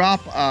 It'll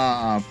drop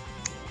 8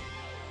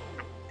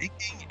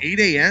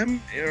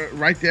 a.m.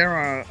 Right there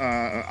on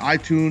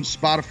iTunes,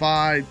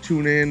 Spotify,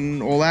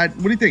 TuneIn, all that.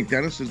 What do you think,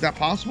 Dennis? Is that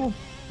possible?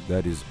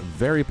 That is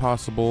very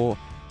possible.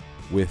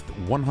 With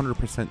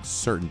 100%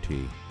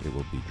 certainty, it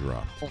will be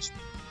dropped.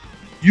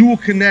 You will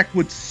connect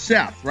with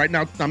Seth. Right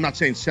now, I'm not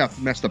saying Seth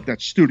messed up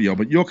that studio,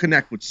 but you'll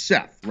connect with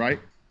Seth,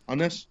 right, on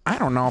this? I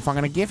don't know if I'm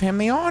going to give him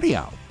the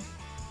audio.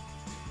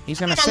 He's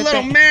going to sit there. I'm a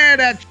little mad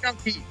at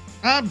Chunky.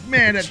 I'm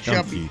mad at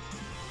Chunky.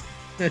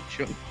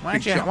 Why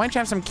don't you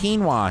have some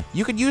quinoa?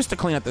 You could use to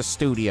clean up the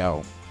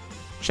studio.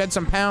 Shed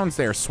some pounds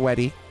there,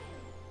 sweaty.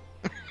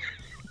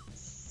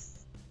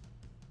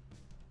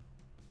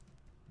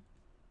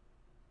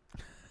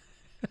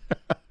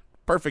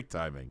 Perfect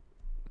timing.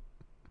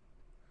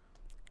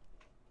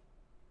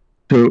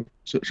 So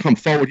come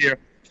forward here.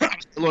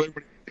 Hello,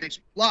 everybody on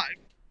Facebook Live.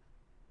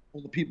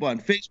 All the people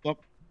on Facebook.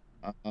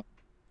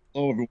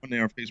 Hello, everyone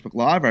there on Facebook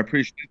Live. I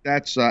appreciate it.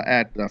 That's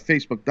at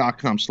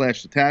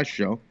facebook.com/The Taz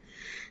Show.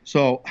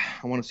 So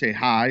I want to say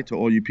hi to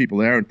all you people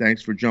there, and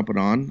thanks for jumping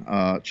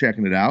on,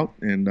 checking it out.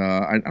 And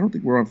I don't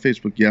think we were on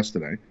Facebook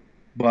yesterday,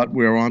 but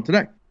we're on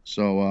today.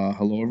 So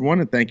hello,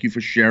 everyone, and thank you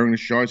for sharing the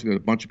show. I see there's a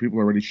bunch of people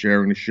already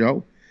sharing the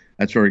show.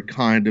 That's very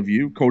kind of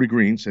you. Cody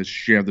Green says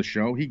share the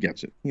show. He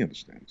gets it. He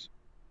understands.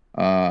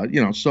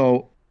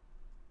 So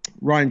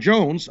Ryan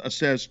Jones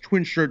says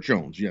Twin Shirt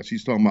Jones. Yes,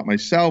 he's talking about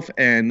myself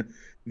and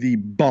the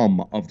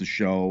bum of the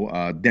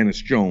show, Dennis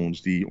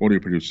Jones, the audio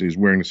producer, is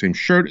wearing the same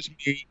shirt as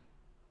me.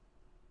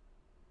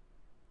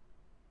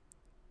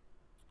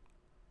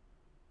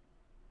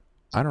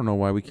 I don't know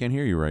why we can't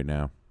hear you right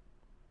now.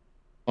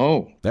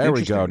 Oh, there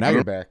we go. Now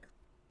you're back.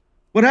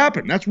 What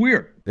happened? That's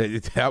weird.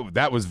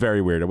 That was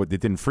very weird.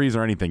 It didn't freeze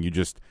or anything.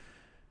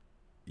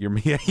 You're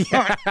me.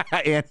 Yeah.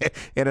 And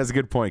that's a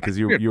good point because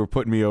you were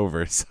putting me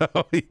over. So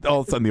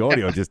all of a sudden the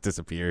audio just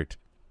disappeared.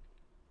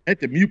 Hit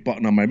the mute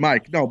button on my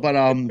mic. No, but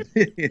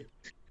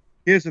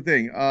here's the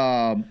thing.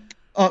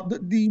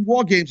 The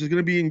War Games is going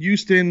to be in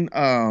Houston.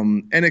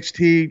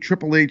 NXT,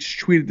 Triple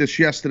H tweeted this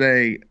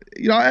yesterday.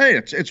 Hey,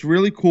 it's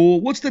really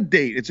cool. What's the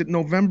date? It's at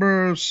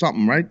November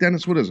something, right,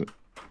 Dennis? What is it?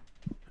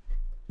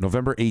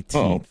 November 18th.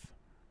 Oh.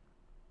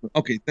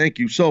 Okay, thank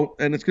you. So,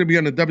 and it's going to be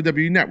on the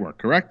WWE Network,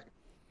 correct?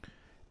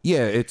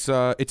 Yeah, it's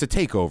a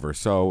takeover.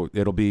 So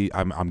it'll be.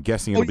 I'm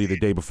guessing it'll be the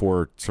day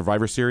before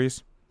Survivor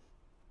Series.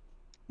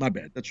 My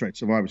bad. That's right.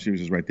 Survivor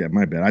Series is right there.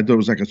 My bad. I thought it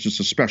was it's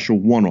just a special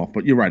one-off,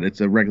 but you're right. It's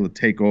a regular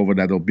takeover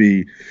that'll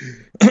be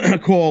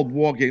called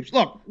War Games.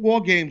 Look, War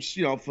Games,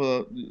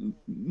 for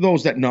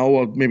those that know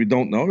or maybe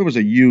don't know, it was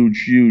a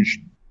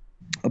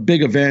a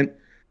big event,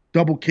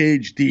 double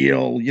cage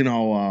deal,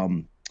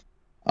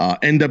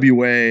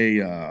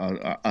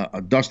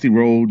 NWA, Dusty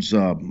Rhodes,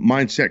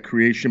 mindset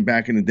creation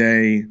back in the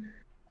day.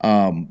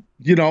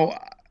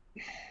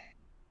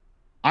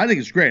 I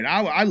think it's great.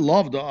 I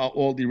loved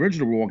all the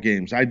original War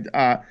Games.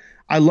 I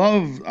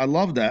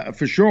love that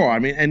for sure. I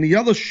mean, and the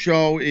other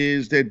show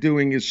they're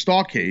doing is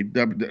Starrcade.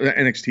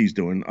 NXT's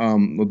doing,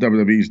 or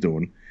WWE's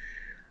doing.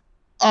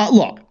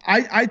 Look,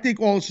 I think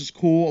all this is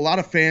cool. A lot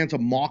of fans are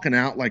marking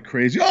out like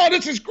crazy. Oh,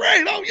 this is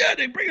great. Oh yeah,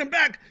 they're bringing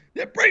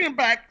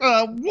back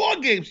War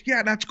Games.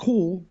 Yeah, that's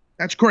cool.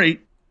 That's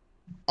great.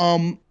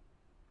 I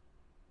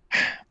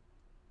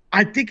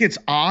think it's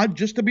odd,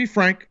 just to be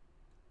frank.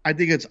 I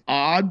think it's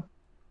odd.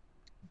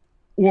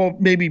 Or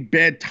maybe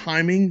bad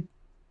timing.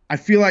 I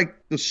feel like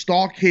the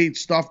Starrcade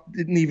stuff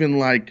didn't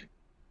even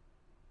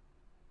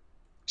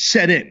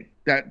set in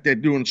that they're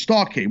doing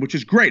Starrcade, which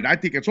is great. I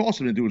think it's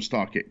awesome to do in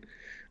Starrcade.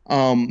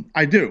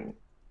 I do.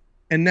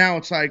 And now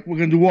it's we're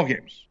going to do War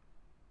Games.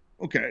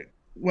 Okay.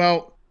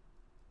 Well,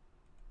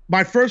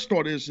 my first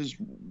thought is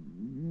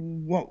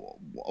well,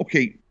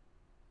 okay,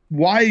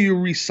 why are you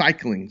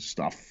recycling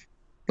stuff?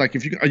 Are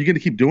you going to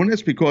keep doing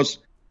this? Because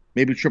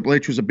maybe Triple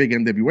H was a big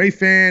NWA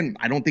fan.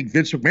 I don't think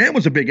Vince McMahon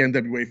was a big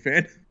NWA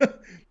fan.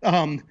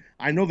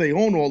 I know they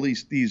own all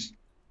these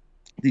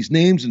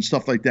names and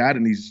stuff like that,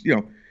 and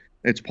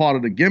it's part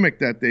of the gimmick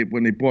that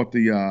when they bought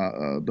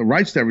the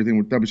rights to everything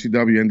with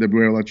WCW,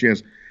 NWA, all that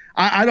jazz.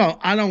 I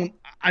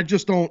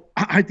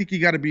think you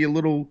got to be a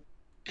little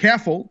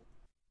careful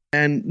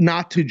and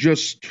not to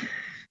just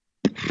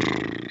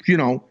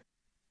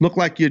look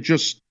like you're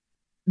just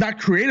not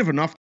creative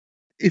enough.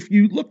 If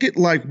you look at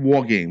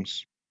War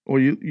Games, or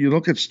you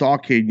look at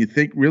Starrcade and you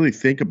really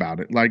think about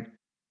it,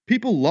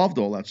 people loved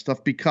all that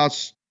stuff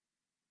because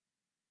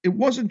it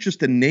wasn't just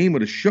the name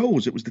of the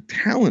shows, it was the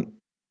talent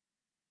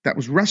that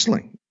was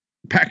wrestling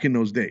back in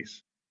those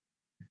days.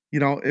 You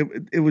know,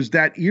 it was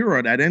that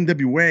era, that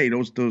NWA,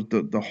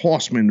 the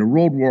Horsemen, the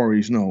Road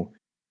Warriors, you know,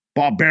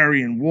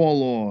 Barbarian,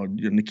 Warlord,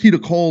 Nikita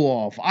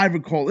Koloff,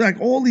 Ivan Koloff,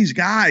 like all these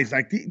guys,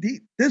 like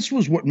this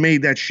was what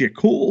made that shit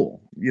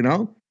cool, you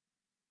know?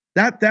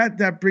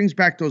 That brings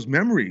back those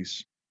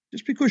memories.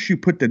 Just because you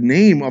put the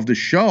name of the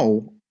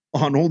show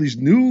on all these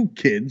new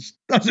kids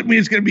doesn't mean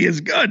it's going to be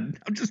as good.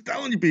 I'm just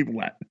telling you people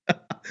that.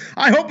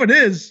 I hope it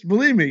is.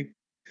 Believe me.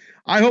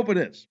 I hope it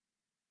is.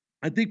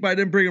 I think by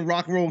them bringing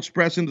Rock and Roll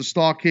Express into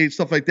Starrcade,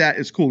 stuff like that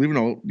is cool, even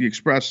though the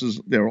Expresses,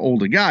 they're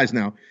older guys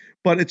now.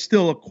 But it's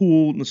still a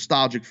cool,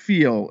 nostalgic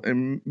feel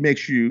and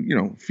makes you, you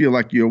know, feel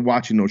like you're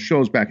watching those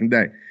shows back in the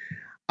day.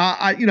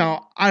 I don't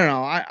know.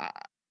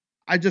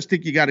 I just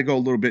think you got to go a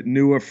little bit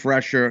newer,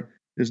 fresher.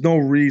 There's no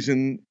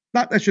reason.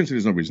 I shouldn't say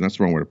there's no reason. That's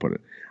the wrong way to put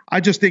it. I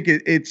just think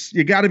it's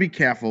you got to be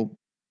careful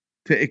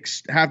to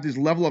have this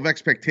level of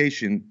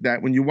expectation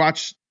that when you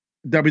watch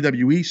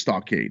WWE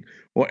Starrcade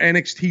or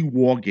NXT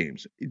War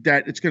Games,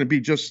 that it's going to be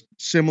just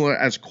similar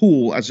as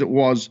cool as it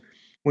was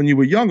when you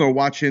were younger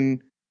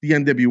watching the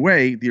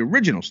NWA, the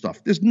original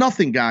stuff. There's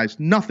nothing, guys,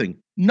 nothing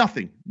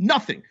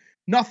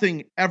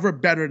ever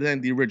better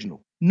than the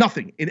original.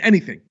 Nothing in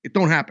anything. It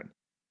don't happen.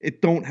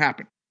 It don't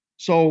happen.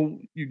 So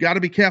you got to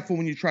be careful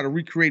when you try to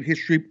recreate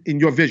history in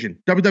your vision.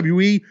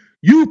 WWE,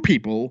 you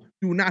people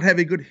do not have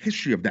a good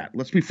history of that.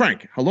 Let's be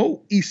frank.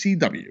 Hello,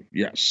 ECW.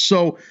 Yes.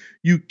 So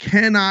you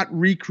cannot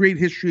recreate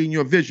history in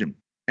your vision.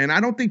 And I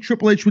don't think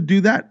Triple H would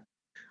do that.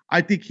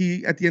 I think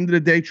at the end of the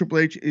day, Triple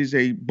H is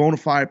a bona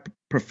fide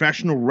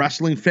professional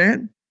wrestling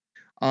fan.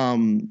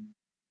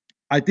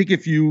 I think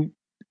if you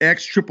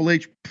ask Triple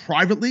H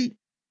privately,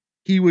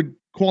 he would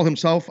call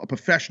himself a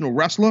professional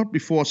wrestler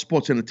before a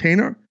sports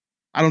entertainer.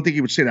 I don't think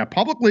he would say that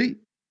publicly.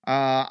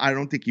 I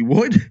don't think he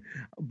would.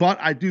 But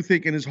I do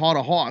think in his heart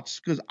of hearts,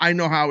 because I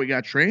know how he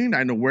got trained.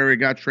 I know where he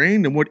got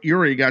trained and what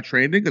era he got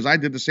trained in, because I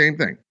did the same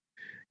thing.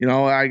 You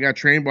know, I got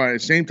trained by the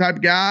same type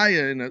of guy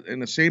in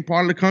the same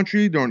part of the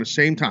country during the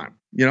same time,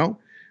 you know.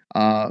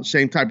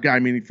 Same type of guy,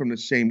 meaning from the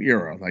same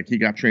era. Like he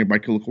got trained by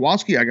Killer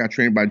Kowalski. I got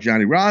trained by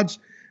Johnny Rods.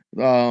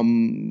 You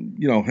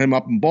know, him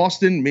up in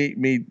Boston,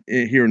 me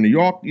here in New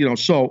York, you know.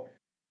 So,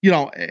 you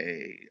know,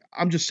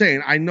 I'm just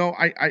saying, I know,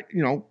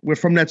 you know, we're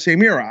from that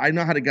same era. I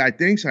know how the guy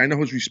thinks. I know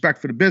his respect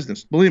for the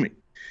business. Believe me.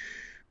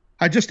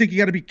 I just think you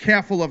got to be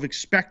careful of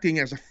expecting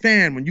as a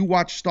fan when you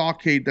watch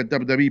Starrcade that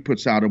WWE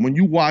puts out, and when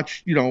you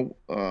watch, you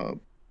know,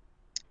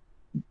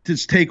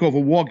 this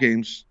TakeOver War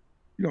Games,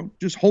 you know,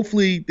 just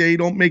hopefully they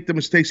don't make the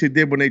mistakes they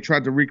did when they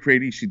tried to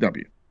recreate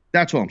ECW.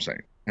 That's all I'm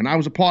saying. And I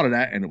was a part of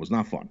that, and it was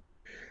not fun.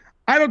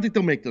 I don't think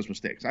they'll make those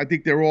mistakes. I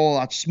think they're all a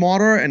lot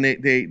smarter, and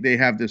they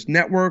have this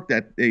network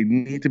that they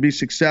need to be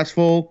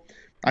successful.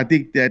 I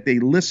think that they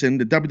listen,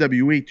 the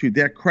WWE, to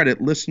their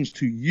credit, listens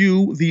to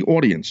you, the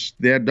audience,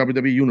 their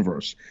WWE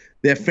Universe,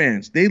 their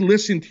fans. They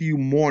listen to you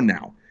more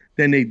now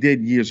than they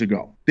did years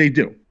ago. They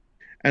do.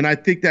 And I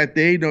think that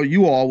they know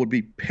you all would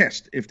be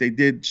pissed if they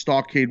did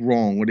Starrcade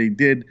wrong or they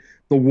did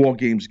the War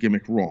Games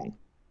gimmick wrong.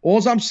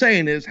 All I'm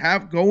saying is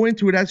go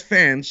into it as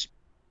fans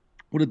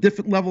with a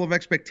different level of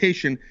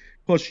expectation,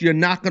 because you're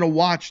not going to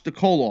watch the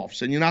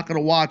Koloffs and you're not going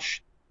to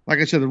watch, like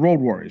I said, the Road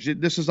Warriors.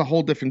 This is a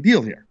whole different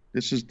deal here.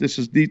 This is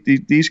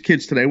these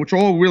kids today, which are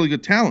all really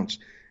good talents.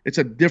 It's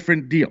a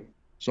different deal.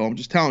 So I'm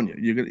just telling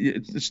you,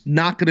 it's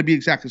not going to be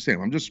exactly the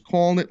same. I'm just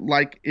calling it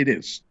like it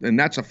is, and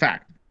that's a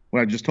fact.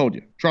 What I just told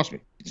you, trust me,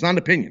 it's not an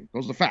opinion.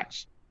 Those are the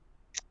facts.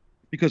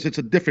 Because it's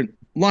a different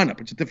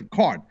lineup, it's a different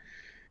card.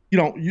 You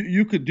know,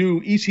 you could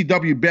do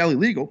ECW Barely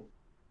Legal,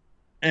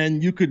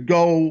 and you could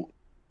go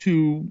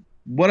to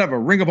whatever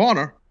Ring of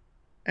Honor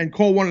and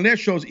call one of their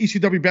shows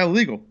ECW Barely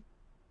Legal.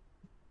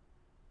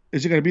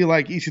 Is it going to be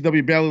like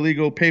ECW Barely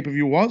Legal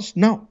pay-per-view was?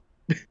 No.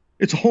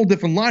 It's a whole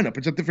different lineup.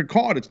 It's a different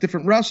card. It's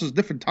different wrestlers,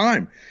 different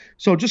time.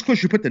 So just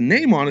because you put the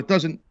name on it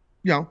doesn't,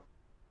 you know,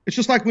 it's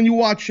just like when you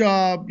watch, you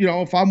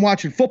know, if I'm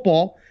watching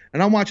football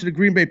and I'm watching the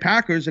Green Bay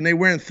Packers and they're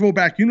wearing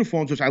throwback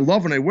uniforms, which I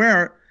love when they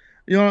wear it,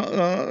 you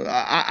know,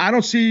 I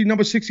don't see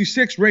number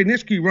 66, Ray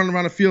Nitschke, running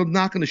around the field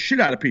knocking the shit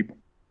out of people.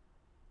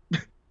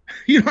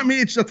 You know what I mean?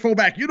 It's a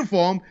throwback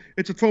uniform.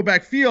 It's a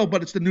throwback feel,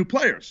 but it's the new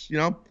players, you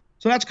know?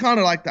 So that's kind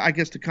of like, I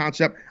guess, the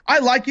concept. I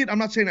like it. I'm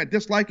not saying I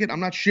dislike it. I'm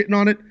not shitting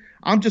on it.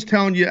 I'm just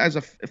telling you,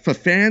 for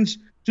fans,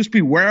 just be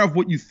aware of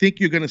what you think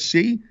you're going to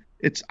see.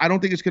 I don't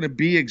think it's going to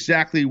be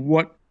exactly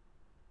what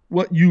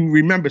you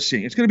remember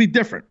seeing. It's going to be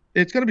different.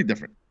 It's going to be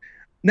different.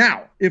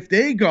 Now, if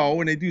they go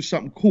and they do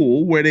something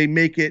cool where they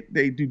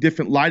do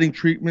different lighting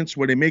treatments,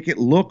 where they make it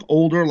look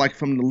older, like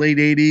from the late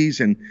 80s,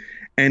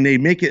 and they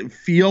make it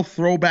feel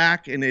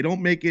throwback, and they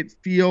don't make it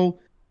feel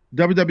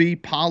WWE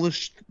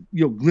polished,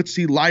 you know,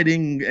 glitzy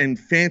lighting and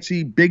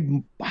fancy,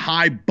 big,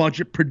 high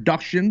budget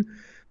production,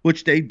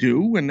 which they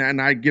do,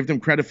 and I give them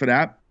credit for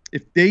that.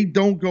 If they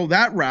don't go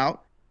that route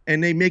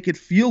and they make it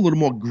feel a little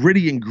more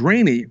gritty and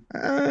grainy,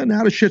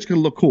 now the shit's going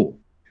to look cool.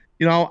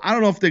 You know, I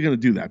don't know if they're going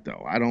to do that,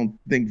 though. I don't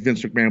think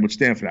Vince McMahon would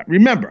stand for that.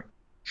 Remember,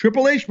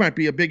 Triple H might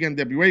be a big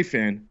NWA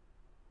fan.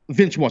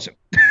 Vince wasn't.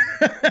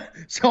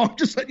 So I'm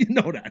just letting you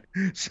know that.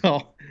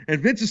 So, and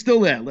Vince is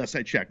still there, last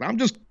I checked. I'm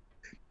just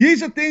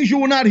These are things you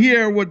will not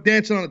hear with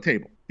dancing on the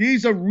table.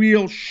 These are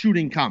real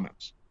shooting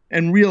comments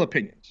and real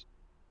opinions.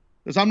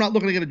 Because I'm not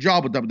looking to get a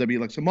job with WWE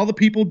like some other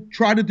people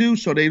try to do,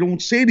 so they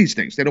don't say these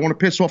things. They don't want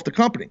to piss off the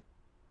company.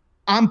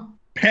 I'm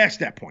past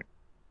that point.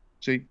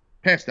 See?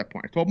 Past that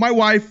point. I told my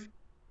wife,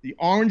 the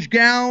orange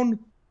gown,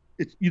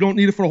 you don't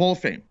need it for the Hall of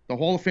Fame. The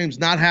Hall of Fame's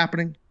not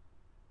happening.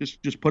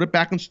 Just put it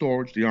back in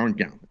storage, the orange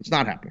gown. It's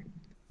not happening.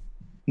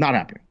 Not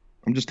happening.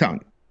 I'm just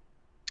telling you.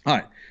 All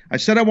right. I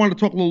said I wanted to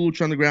talk a little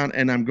Lucha Underground,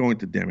 and I'm going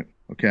to, damn it.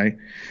 Okay?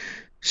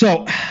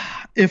 So,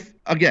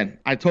 again,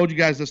 I told you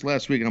guys this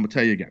last week, and I'm going to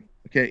tell you again.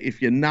 Okay?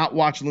 If you're not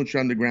watching Lucha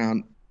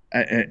Underground,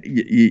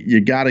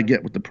 you got to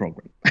get with the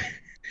program.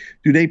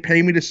 Do they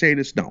pay me to say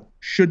this? No.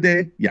 Should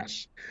they?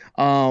 Yes.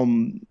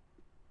 Ultimate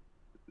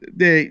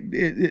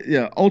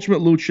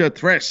Lucha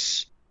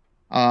Tres.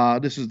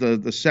 This is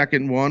the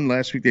second one.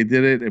 Last week they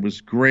did it. It was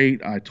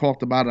great. I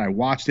talked about it. I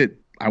watched it.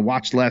 I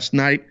watched last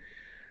night.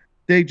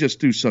 They just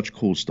do such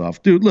cool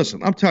stuff. Dude,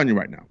 listen, I'm telling you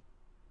right now.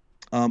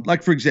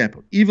 Like, for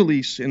example,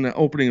 Ivelisse in the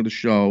opening of the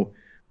show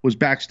was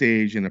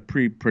backstage in a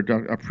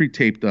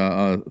pre-taped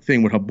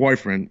thing with her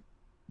boyfriend,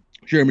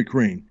 Jeremy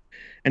Crane.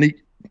 And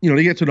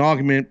they get to an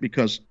argument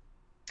because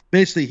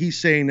basically he's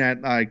saying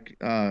that, like,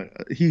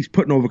 he's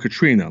putting over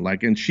Katrina,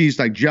 like, and she's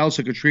like jealous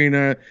of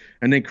Katrina.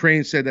 And then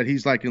Crane said that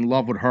he's like in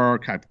love with her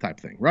type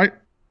thing, right?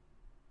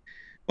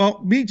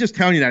 Well, me just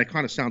telling you that, it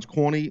kind of sounds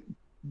corny.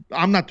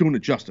 I'm not doing it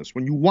justice.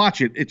 When you watch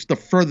it, it's the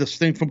furthest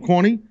thing from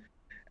corny.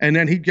 And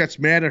then he gets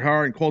mad at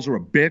her and calls her a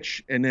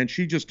bitch. And then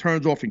she just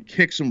turns off and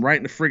kicks him right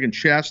in the friggin'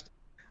 chest.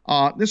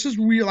 This is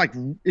real. Like,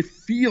 it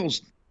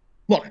feels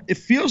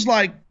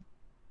like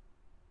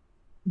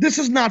this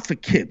is not for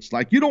kids.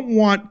 Like, you don't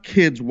want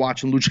kids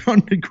watching Lucha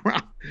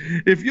Underground.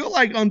 If you're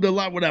like under,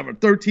 like, whatever,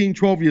 13,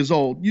 12 years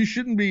old, you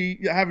shouldn't be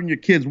having your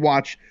kids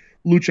watch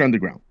Lucha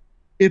Underground.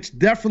 It's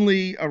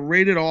definitely a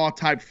rated R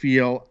type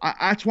feel.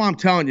 That's why I'm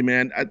telling you,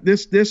 man.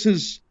 This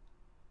is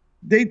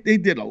they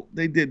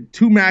did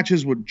 2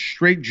 matches with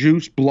straight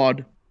juice,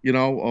 blood. You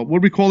know,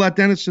 what do we call that,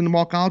 Dennis, in the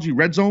Markology?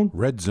 Red Zone?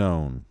 Red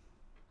Zone.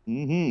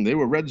 Mm-hmm. They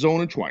were red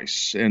zoning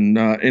twice. And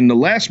in the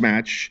last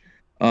match,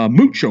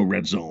 mucho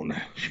red zone.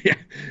 Yeah,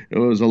 it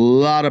was a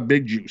lot of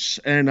big juice.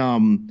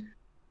 And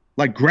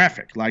like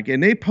graphic. Like,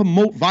 and they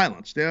promote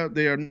violence.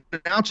 Their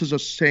announcers are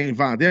saying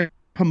violence. They're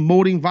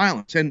promoting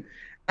violence. And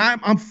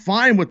I'm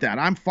fine with that.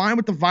 I'm fine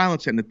with the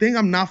violence. And the thing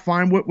I'm not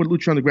fine with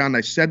Lucha Underground,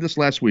 I said this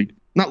last week.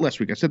 Not last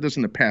week. I said this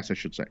in the past, I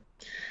should say.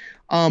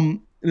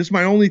 This is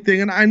my only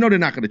thing, and I know they're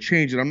not going to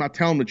change it. I'm not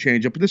telling them to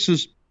change it, but this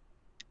is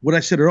what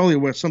I said earlier,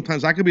 where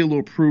sometimes I could be a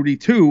little prudy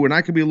too, and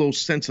I could be a little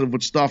sensitive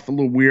with stuff, a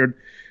little weird,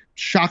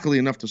 shockingly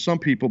enough to some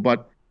people.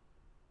 But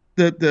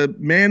the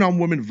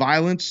man-on-woman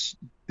violence,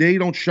 they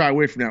don't shy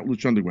away from that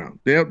Lucha Underground.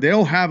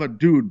 They'll have a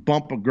dude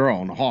bump a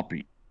girl in a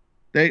heartbeat.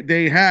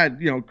 They had,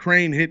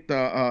 Crane hit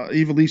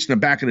Ivelisse in the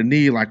back of the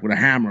knee like with a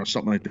hammer or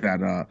something like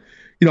that.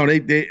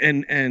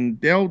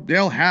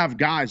 They'll have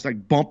guys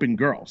like bumping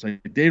girls.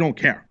 They don't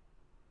care.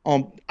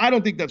 I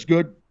don't think that's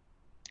good,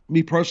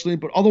 me personally,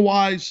 but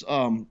otherwise,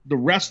 the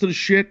rest of the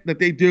shit that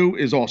they do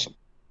is awesome.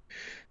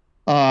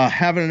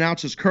 Having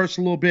announcers curse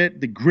a little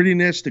bit, the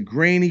grittiness, the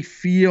grainy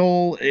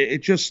feel,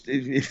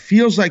 it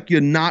feels like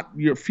you're not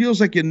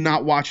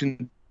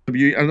watching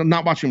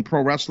not watching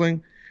pro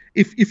wrestling.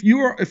 If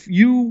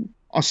you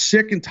are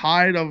sick and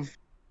tired of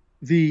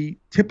the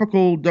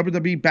typical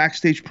WWE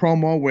backstage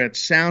promo where it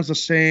sounds the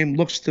same,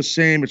 looks the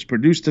same, it's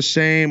produced the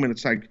same, and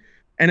it's like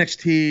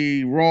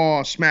NXT,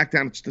 Raw,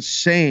 SmackDown, it's the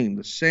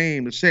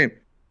same.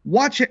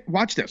 Watch it.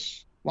 Watch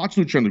this. Watch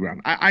Lucha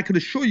Underground. I could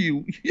assure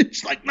you,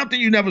 it's like nothing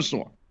you never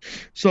saw.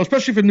 So,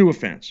 especially for newer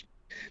fans.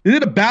 They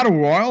did a Battle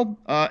Royal,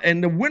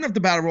 and the winner of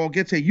the Battle Royal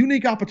gets a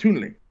unique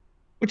opportunity,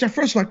 which at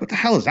first I'm like, what the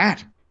hell is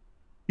that?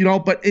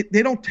 But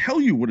they don't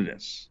tell you what it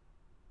is.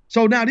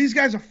 So now these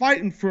guys are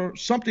fighting for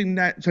something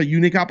that's a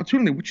unique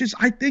opportunity, which is,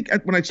 I think,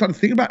 when I started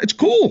thinking about it, it's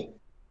cool.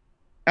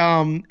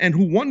 And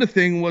who won the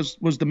thing was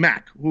the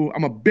Mac, who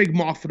I'm a big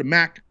mark for the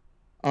Mac.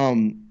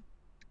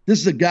 This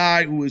is a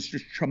guy who is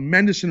just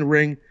tremendous in the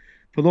ring.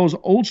 For those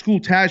old school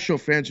Taz Show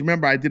fans,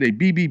 remember I did a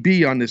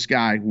BBB on this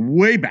guy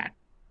way back,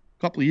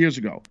 a couple of years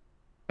ago.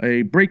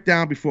 A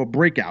breakdown before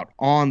breakout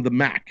on the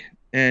Mac.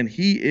 And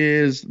he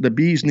is the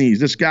bee's knees.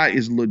 This guy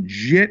is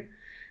legit.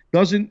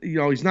 Doesn't,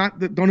 he's not,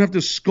 don't have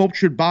this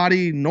sculptured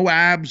body, no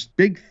abs,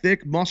 big,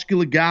 thick,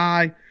 muscular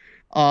guy.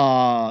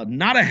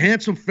 Not a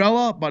handsome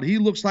fella, but he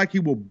looks like he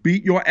will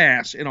beat your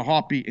ass in a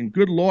heartbeat. And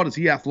good Lord, is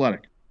he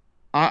athletic.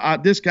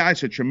 This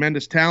guy's a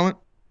tremendous talent.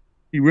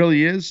 He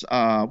really is.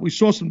 We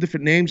saw some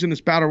different names in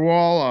this Battle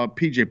Royal.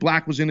 PJ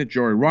Black was in it.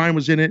 Joey Ryan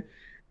was in it.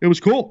 It was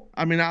cool.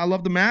 I mean, I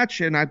love the match,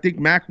 and I think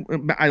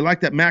I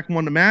like that Mac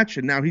won the match,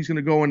 and now he's going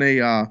to go in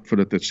for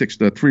the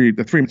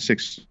 3-man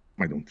 6. Am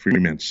I doing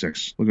 3-man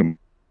 6? Look at him.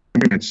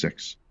 3-man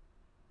 6.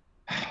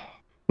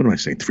 What am I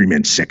saying?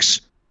 3-man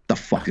 6. The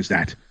fuck is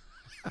that?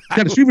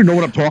 Dennis, do you even know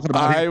what I'm talking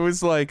about? I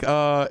was like,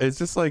 it's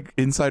just like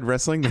inside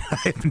wrestling that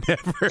I've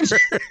never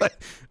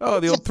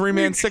the old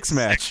 3-man 6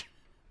 match.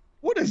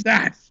 What is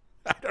that?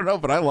 I don't know,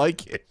 but I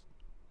like it.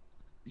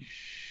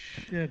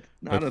 shit.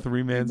 Not a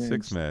three-man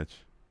six match.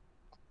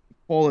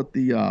 Call it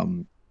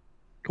the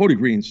Cody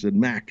Green said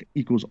Mac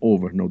equals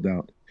over, no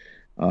doubt.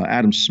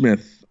 Adam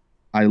Smith,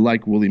 I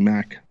like Willie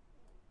Mack.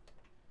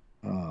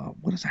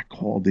 What is that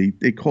called?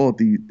 They call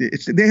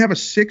it they have a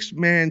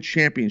 6-man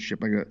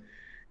championship,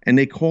 and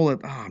they call it.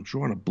 I'm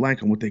drawing a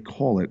blank on what they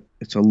call it.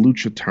 It's a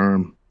lucha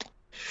term.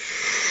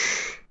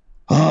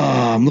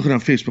 I'm looking on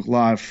Facebook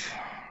Live.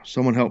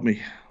 Someone help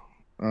me.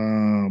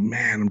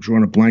 Man, I'm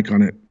drawing a blank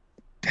on it.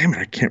 Damn it,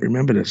 I can't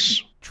remember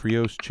this.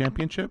 Trios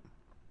Championship?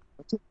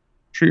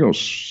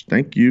 Trios.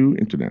 Thank you,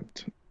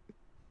 Internet.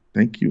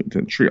 Thank you,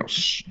 Internet.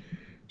 Trios.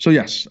 So,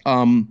 yes.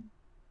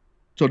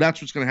 So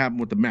that's what's going to happen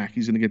with the Mac.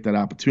 He's going to get that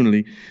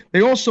opportunity.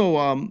 They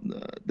also,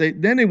 they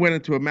went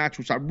into a match,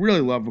 which I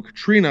really love, with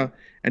Katrina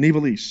and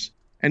Ivelisse.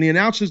 And the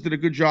announcers did a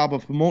good job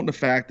of promoting the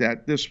fact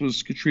that this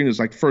was Katrina's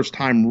first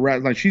time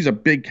like she's a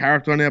big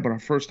character on there, but her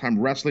first time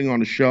wrestling on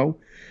the show,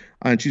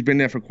 and she's been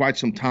there for quite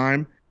some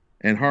time.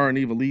 And her and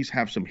Ivelisse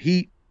have some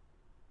heat,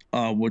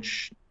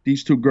 which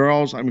these two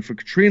girls. I mean, for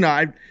Katrina,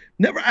 I've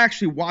never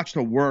actually watched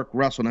her work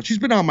wrestle. Now she's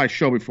been on my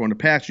show before in the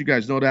past. You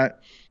guys know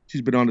that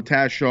she's been on the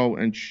Taz show,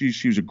 and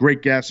she was a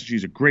great guest.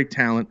 She's a great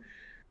talent.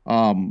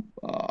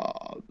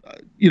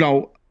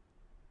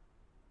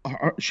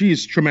 She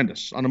is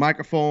tremendous on the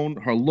microphone.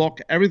 Her look,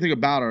 everything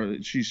about her,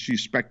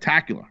 she's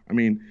spectacular. I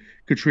mean,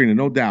 Katrina,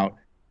 no doubt.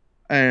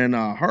 And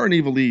her and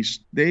Ivelisse,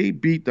 they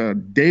beat the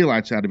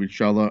daylights out of each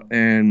other,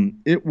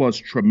 and it was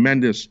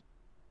tremendous.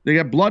 They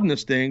got blood in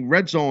this thing.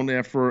 Red zone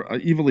there for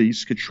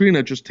Ivelisse.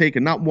 Katrina just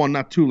taking not one,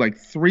 not two,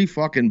 3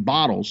 fucking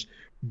bottles,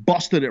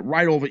 busted it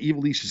right over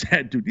Ivelisse's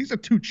head. Dude, these are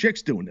 2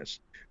 chicks doing this.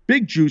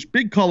 Big Juice,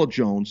 Big Color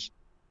Jones.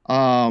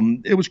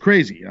 It was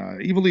crazy.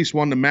 Ivelisse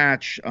won the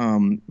match.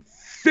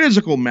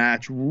 Physical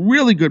match,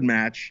 really good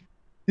match.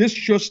 This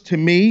just, to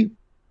me,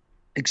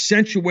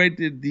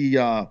 accentuated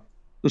the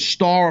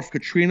star of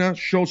Katrina,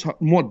 shows her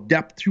more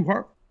depth to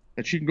her,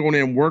 that she can go in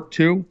there and work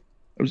too.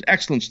 It was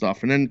excellent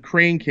stuff. And then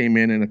Crane came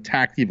in and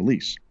attacked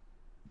Ivelisse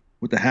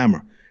with the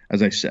hammer,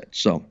 as I said.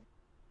 So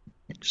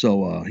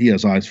he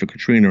has eyes for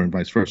Katrina and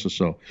vice versa.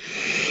 So,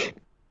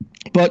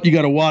 but you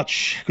got to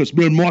watch, because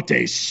Mil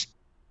Muertes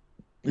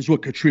is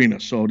with Katrina.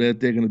 So they're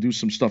going to do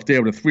some stuff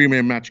there with a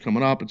 3-man match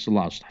coming up. It's a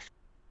lot of stuff.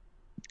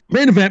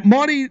 Main event,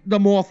 Marty the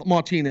Moth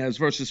Martinez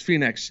versus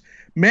Phoenix.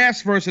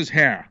 Mask versus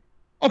hair.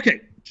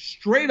 Okay,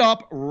 straight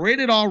up,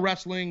 rated R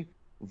wrestling,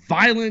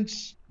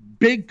 violence,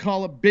 big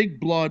color, big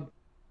blood,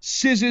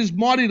 scissors.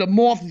 Marty the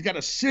Moth, he's got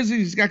a scissors.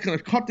 He's going to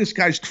cut this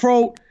guy's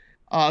throat.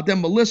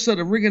 Then Melissa,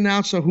 the ring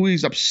announcer, who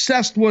he's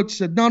obsessed with,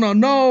 said,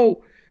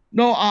 no,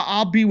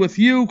 I'll be with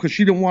you, because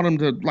she didn't want him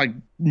to,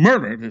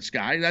 murder this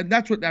guy.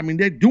 That's what, I mean,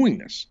 they're doing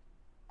this.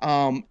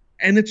 And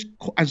it's,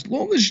 as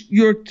long as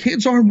your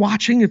kids aren't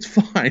watching, it's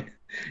fine.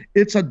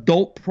 It's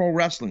adult pro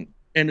wrestling,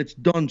 and it's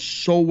done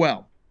so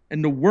well.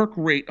 And the work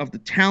rate of the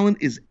talent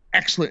is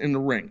excellent in the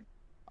ring.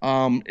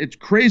 It's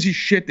crazy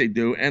shit they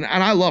do, and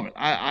I love it.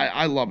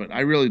 I love it. I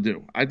really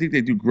do. I think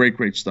they do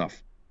great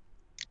stuff.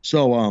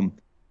 So,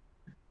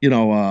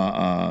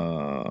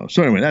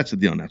 so anyway, that's the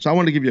deal on that. So I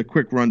want to give you a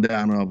quick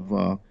rundown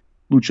of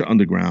Lucha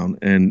Underground,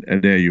 and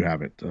there you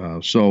have it.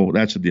 So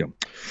that's the deal.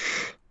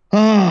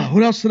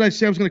 What else did I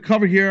say I was going to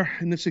cover here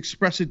in this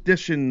Express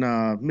Edition,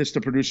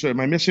 Mr. Producer? Am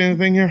I missing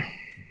anything here?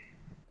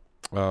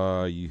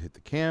 You hit the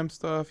Cam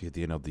stuff. You hit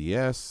the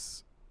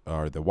NLDS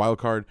or the wild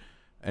card.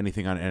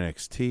 Anything on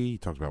NXT? You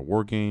talked about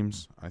War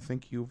Games. I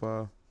think you've.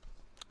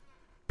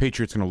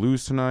 Patriots going to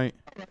lose tonight.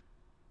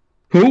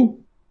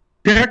 Who?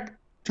 Dick?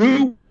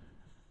 Who?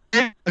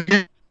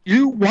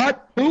 You?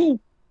 What? Who?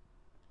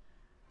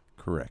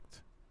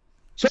 Correct.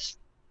 So,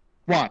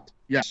 what?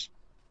 Yes.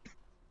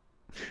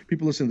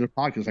 People listen to their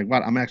podcast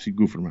what? I'm actually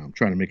goofing around. I'm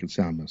trying to make it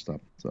sound messed up.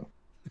 So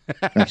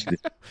that's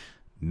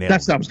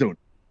what I was doing.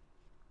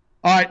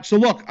 All right. So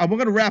look, we're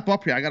going to wrap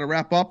up here. I got to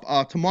wrap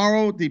up.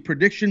 Tomorrow, the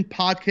prediction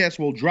podcast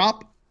will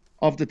drop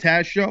of the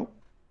Taz show.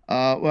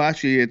 Well,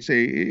 actually, it's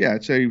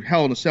a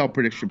Hell in a Cell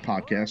prediction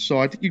podcast. So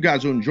I think you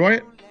guys will enjoy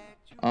it.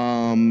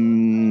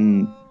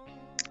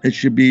 It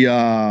should be.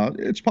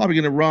 It's probably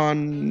going to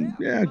run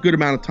a good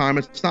amount of time.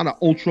 It's not an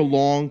ultra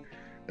long.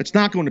 It's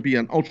not going to be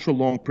an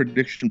ultra-long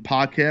prediction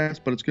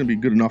podcast, but it's going to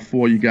be good enough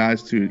for you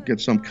guys to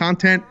get some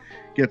content,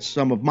 get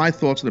some of my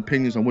thoughts and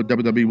opinions on what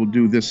WWE will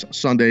do this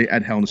Sunday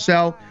at Hell in a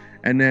Cell.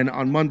 And then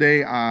on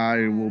Monday,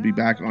 I will be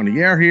back on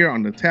the air here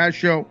on the Taz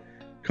Show,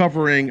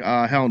 covering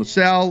Hell in a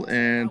Cell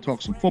and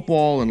talk some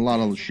football and a lot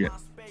of other shit.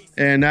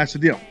 And that's the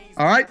deal.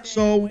 All right,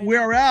 so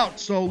we're out.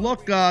 So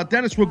look,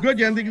 Dennis, we're good.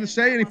 You have anything to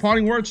say? Any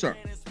parting words, sir?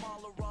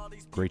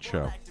 Great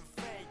show.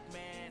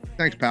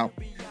 Thanks, pal.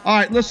 All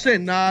right,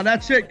 listen,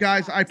 that's it,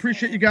 guys. I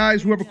appreciate you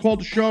guys, whoever called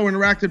the show,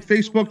 interacted,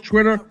 Facebook,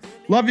 Twitter.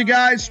 Love you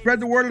guys. Spread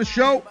the word of the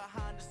show.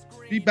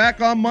 Be back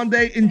on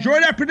Monday. Enjoy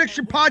that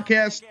prediction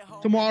podcast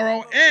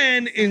tomorrow,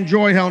 and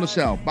enjoy Hell in a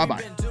Cell.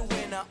 Bye-bye.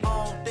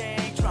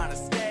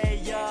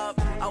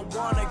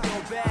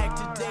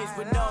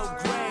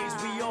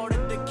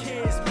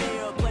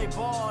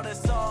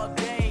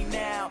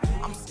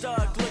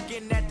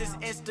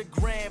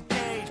 Instagram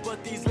page,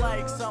 but these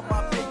likes on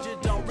my picture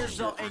don't result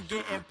result in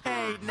getting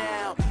paid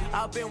now.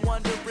 I've been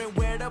wondering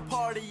where the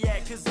party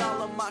at, cause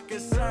all of my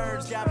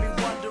concerns got me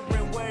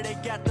wondering where they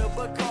got the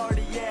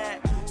Bacardi at.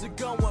 So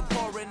go and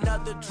pour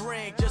another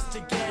drink just to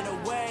get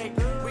away.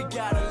 We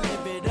gotta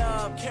live it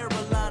up,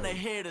 Carolina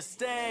here to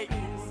stay.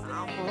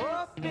 I'm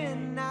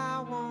hoping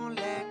I won't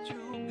let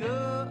you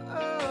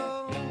go.